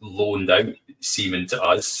loaned out Seaman to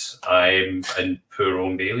us, and poor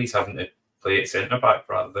Owen Bailey's having to play at centre back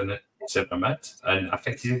rather than at centre mid. And I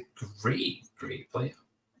think he's a great player.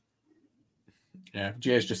 Yeah,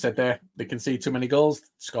 Jay's just said there, they concede too many goals,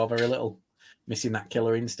 score very little, missing that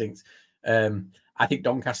killer instinct. I think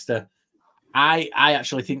Doncaster, I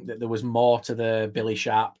actually think that there was more to the Billy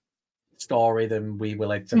Sharp story than we were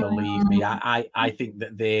led to believe. I think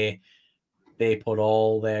that they put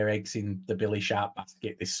all their eggs in the Billy Sharp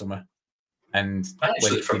basket this summer. And I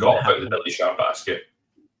actually forgot about the Billy Sharp basket.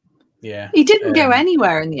 Yeah. He didn't go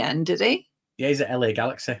anywhere in the end, did he? Yeah, he's at LA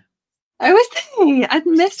Galaxy. Oh, is he? I'd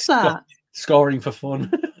missed that. Scoring for fun.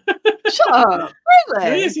 Shut up.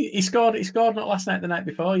 Really? He scored not last night, the night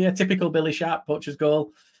before. Yeah, typical Billy Sharp, poacher's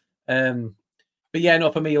goal. But yeah, no,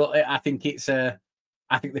 for me, look, I think it's I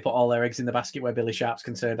think they put all their eggs in the basket where Billy Sharp's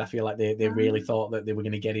concerned. I feel like they really thought that they were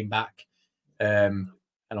going to get him back. And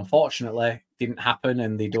unfortunately, didn't happen,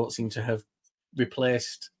 and they don't seem to have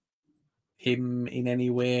replaced him in any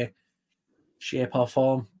way, shape or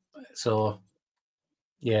form. So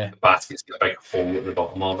yeah. The basket's got a big hole at the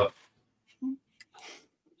bottom of it.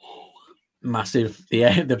 Massive.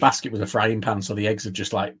 Yeah, the basket was a frying pan, so the eggs have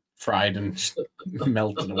just fried and just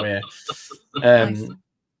melted away.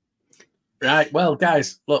 Right. Well,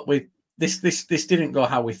 guys, look, this didn't go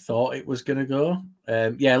how we thought it was going to go.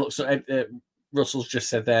 Yeah. Look, so Russell's just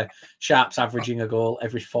said there, Sharp's averaging a goal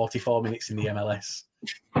every 44 minutes in the MLS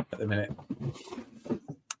at the minute.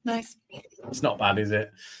 Nice. It's not bad, is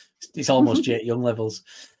it? It's almost Jake Young levels.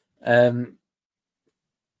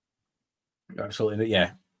 Absolutely,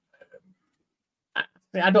 yeah.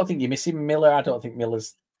 I don't think you're missing Miller. I don't think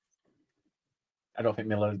Miller's I don't think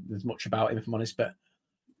Miller there's much about him, if I'm honest. But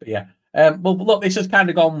yeah. Well, look, this has kind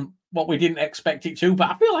of gone what we didn't expect it to, but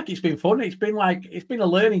I feel like it's been fun. It's been a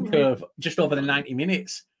learning curve just over the 90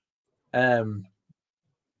 minutes. Have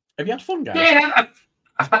you had fun, guys? Yeah,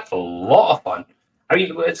 I've had a lot of fun. I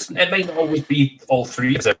mean, it might not always be all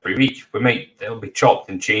three of us every week. It'll be chopped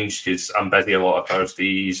and changed because I'm busy a lot of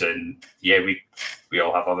Thursdays, and yeah, we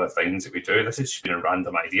all have other things that we do. This has just been a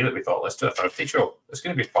random idea that we thought, let's do a Thursday show. It's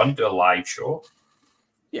going to be fun, do a live show.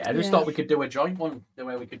 Yeah, I just thought we could do a joint one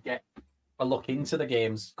where we could get a look into the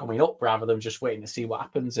games coming up rather than just waiting to see what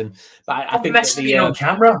happens. But I think miss being on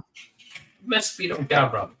camera. Miss being on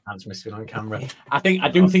camera. That's missed being on camera. I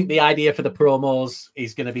do think the idea for the promos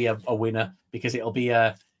is going to be a winner because it'll be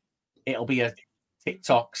a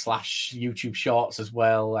TikTok / YouTube Shorts as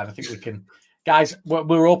well, and I think we can. Guys,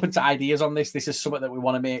 we're open to ideas on this. This is something that we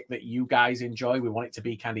want to make that you guys enjoy. We want it to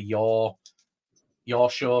be kind of your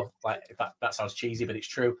show. Like that sounds cheesy, but it's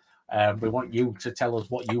true. We want you to tell us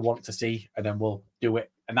what you want to see, and then we'll do it.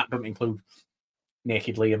 And that doesn't include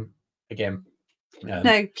Naked Liam again. No,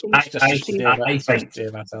 I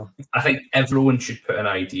think everyone should put an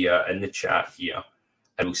idea in the chat here,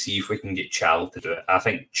 and we'll see if we can get Chal to do it. I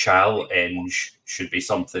think challenge should be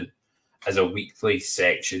something as a weekly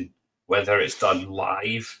section, whether it's done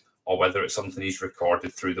live or whether it's something he's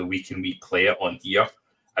recorded through the week and we play it on here,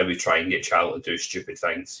 and we try and get Chal to do stupid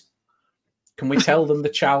things. Can we tell them the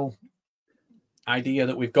Chal idea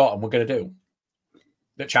that we've got and we're going to do?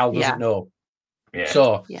 That Chal doesn't know. Yeah.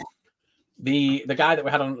 So the guy that we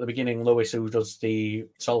had on at the beginning, Lewis, who does the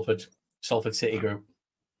Salford City group,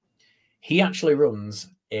 he actually runs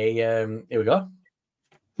a. Here we go.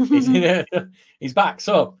 He's back.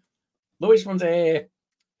 So Lewis runs a.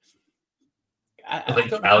 I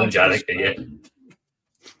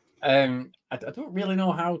don't really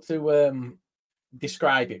know how to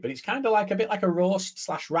describe it, but it's kind of like a bit like a roast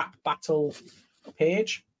 / rap battle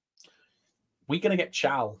page. We're gonna get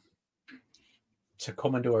Chal to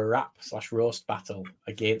come and do a rap / roast battle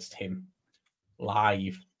against him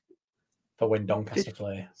live for when Doncaster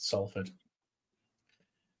play Salford.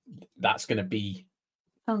 That's going to be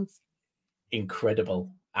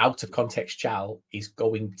incredible. Out of context, Chal is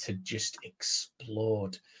going to just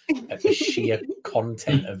explode at the sheer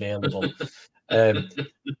content available. And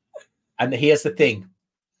here's the thing.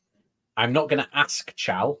 I'm not going to ask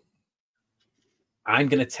Chal. I'm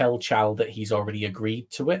going to tell Chal that he's already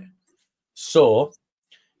agreed to it. So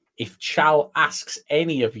if Chal asks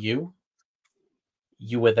any of you,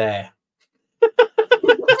 you were there.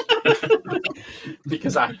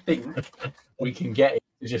 Because I think we can get it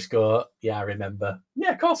to just go, yeah, I remember.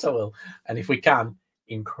 Yeah, of course I will. And if we can,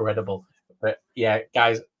 incredible. But yeah,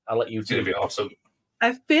 guys, I'll let you two. It's going to be awesome.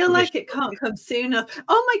 I feel like it can't come sooner.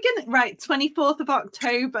 Oh my goodness. Right, 24th of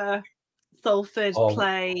October, Salford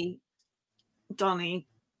play Donny.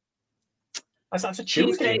 That's a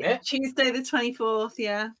Tuesday, Tuesday the 24th,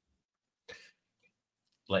 yeah.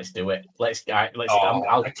 Let's do it. I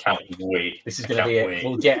can't wait. This is going to be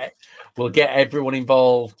it. We'll get everyone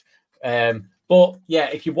involved. But yeah,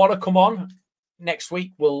 if you want to come on next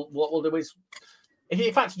week, what we'll do is,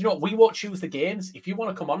 in fact, you know, we won't choose the games. If you want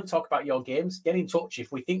to come on and talk about your games, get in touch.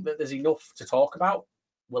 If we think that there's enough to talk about,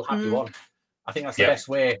 we'll have you on. I think that's the best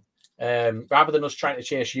way. Rather than us trying to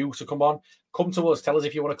chase you to come on, come to us. Tell us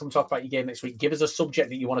if you want to come talk about your game next week. Give us a subject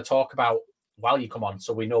that you want to talk about while you come on,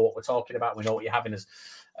 so we know what we're talking about. We know what you're having as,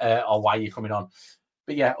 or why you're coming on.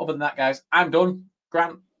 But yeah, other than that, guys, I'm done.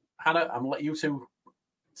 Grant, Hannah, I'm gonna let you two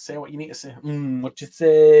say what you need to say. What you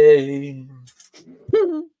say?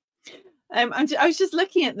 I was just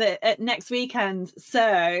looking at next weekend.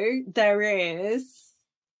 So there is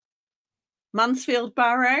Mansfield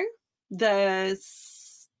Barrow.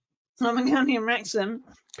 There's Normandy and Wrexham.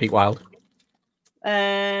 Pete Wild.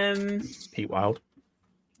 Pete Wild.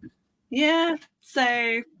 Yeah.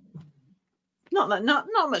 So not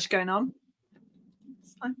much going on.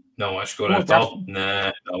 It's fine. Not much going on at all.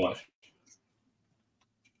 Nah, not much.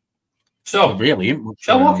 So really,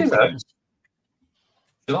 shall I walk us out?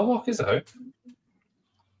 Shall I walk us out?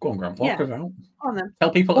 Go on, Grant. Walk us out. On then.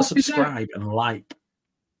 Tell people to subscribe and like.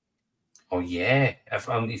 Oh yeah,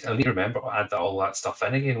 I need to remember to add all that stuff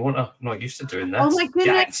in again, won't I? I'm not used to doing this. Oh my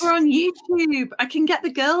goodness, we're on YouTube. I can get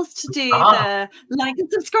the girls to do the like and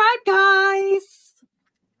subscribe, guys.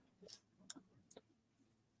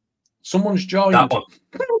 Someone's joined. That one.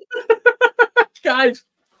 Guys,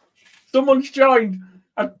 someone's joined.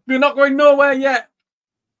 We're not going nowhere yet.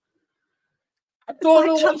 I don't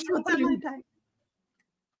know what's happening.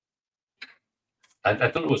 I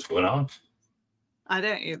don't know what's going on. I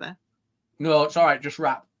don't either. No, it's all right. Just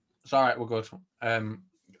wrap. It's all right. We're good.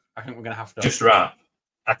 I think we're going to have to. Just rap.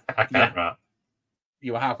 I can't rap.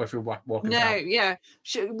 You were halfway through walking. No, out. yeah.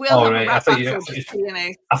 We'll have a rap battle, you know.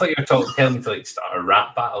 I thought you were telling me to like start a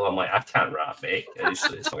rap battle. I'm like, I can't rap, mate. It's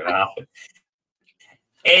not going to happen.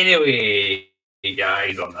 Anyway,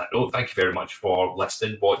 guys, on that note, thank you very much for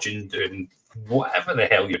listening, watching, doing whatever the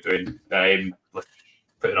hell you're doing,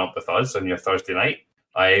 putting up with us on your Thursday night.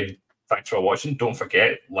 Thanks for watching. Don't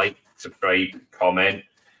forget, like, subscribe, comment.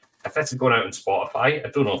 If this is going out on Spotify, I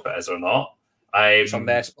don't know if it is or not. It's on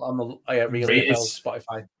there on the Real EFL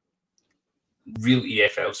Spotify. Real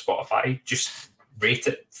EFL Spotify. Just rate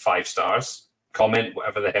it 5 stars. Comment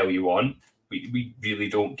whatever the hell you want. We really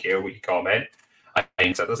don't care what you comment. I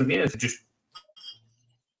think that doesn't mean it. Just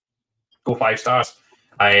go 5 stars.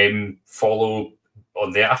 Follow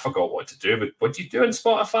on there. I forgot what to do. But what do you do on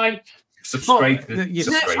Spotify? Subscribe.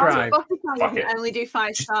 Spotify, you can only do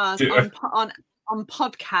 5 stars. On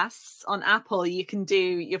podcasts on Apple, you can do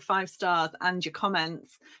your 5 stars and your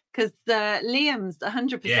comments, because Liam's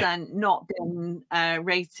 100% not been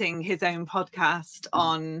rating his own podcast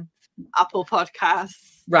on Apple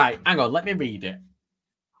Podcasts. Right, hang on, let me read it,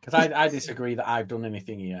 because I disagree that I've done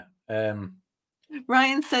anything here.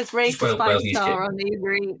 Ryan says rate 5 star on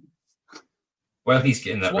Uber Eats. Well, he's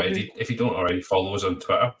getting that ready. If you don't already follow us on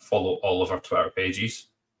Twitter, follow all of our Twitter pages.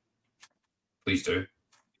 Please do.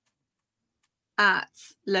 At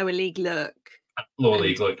Lower League Look. At Lower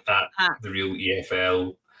League Look, at the Real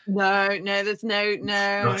EFL. No, there's no.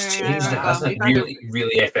 No, it's changed it, hasn't it? Real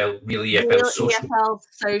EFL Social. EFL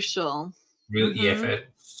Social. Real EFL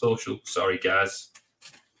Social. Sorry, guys.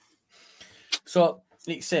 So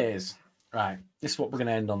it says, right, this is what we're going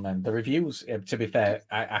to end on then. The reviews, to be fair,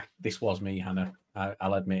 this was me, Hannah.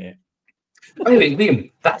 I'll admit it. By the way,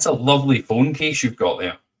 Liam, that's a lovely phone case you've got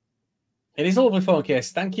there. It is a lovely phone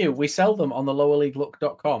case. Thank you. We sell them on the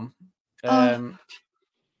lowerleaguelook.com.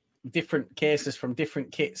 Different cases from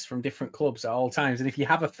different kits from different clubs at all times. And if you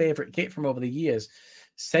have a favourite kit from over the years,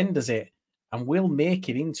 send us it and we'll make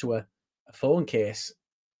it into a phone case,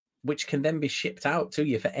 which can then be shipped out to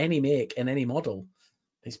you for any make and any model.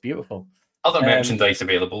 It's beautiful. Other merchandise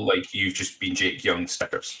available, like You've Just Been Jake Young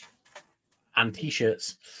stickers. And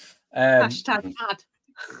T-shirts. Hashtag had.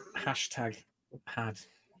 Hashtag had.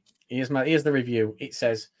 Here's the review. It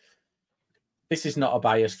says, "This is not a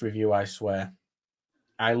biased review, I swear.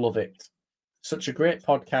 I love it. Such a great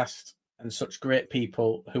podcast and such great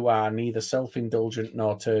people who are neither self-indulgent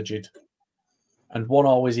nor turgid. And one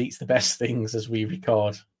always eats the best things as we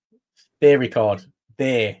record. They record.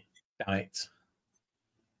 They, damn it."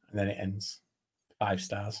 And then it ends. 5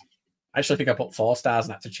 stars. I actually think I put 4 stars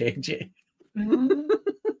and had to change it.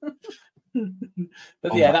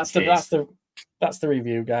 But yeah, that's the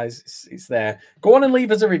review, guys. It's there. Go on and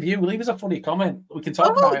leave us a review. Leave us a funny comment. We can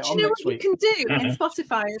talk about it on next week. Do you know what you can do in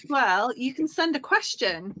Spotify as well? You can send a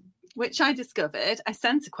question, which I discovered. I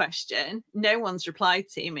sent a question. No one's replied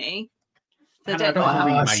to me. So I don't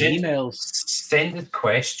read my emails. Send the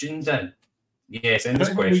questions in. Yeah, send us I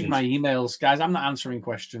don't questions. read my emails, guys. I'm not answering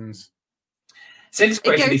questions. Send us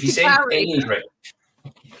questions. If you send any, right?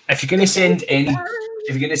 If you're going to send any.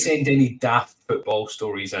 If you're going to send any daft football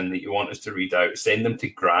stories in that you want us to read out, send them to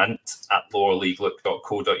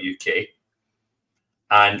grant@lowerleaguelook.co.uk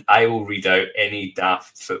and I will read out any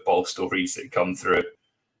daft football stories that come through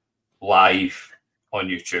live on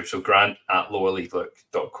YouTube. So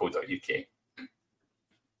grant@lowerleaguelook.co.uk.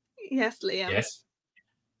 Yes, Liam. Yes.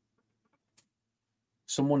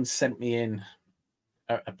 Someone sent me in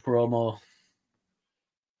a promo,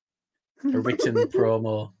 a written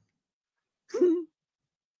promo.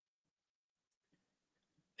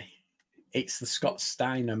 It's the Scott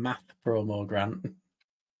Steiner math promo, Grant,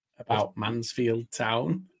 about Mansfield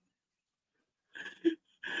Town.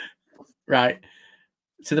 Right.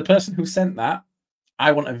 To the person who sent that,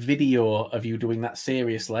 I want a video of you doing that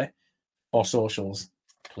seriously or socials.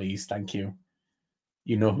 Please, thank you.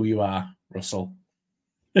 You know who you are, Russell.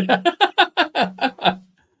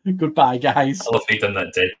 Goodbye, guys. I love you done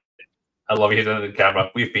that, Dave. I love you done the camera.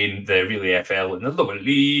 We've been the Real EFL in the Lower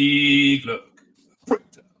League. Look.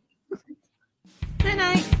 Good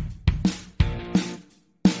night.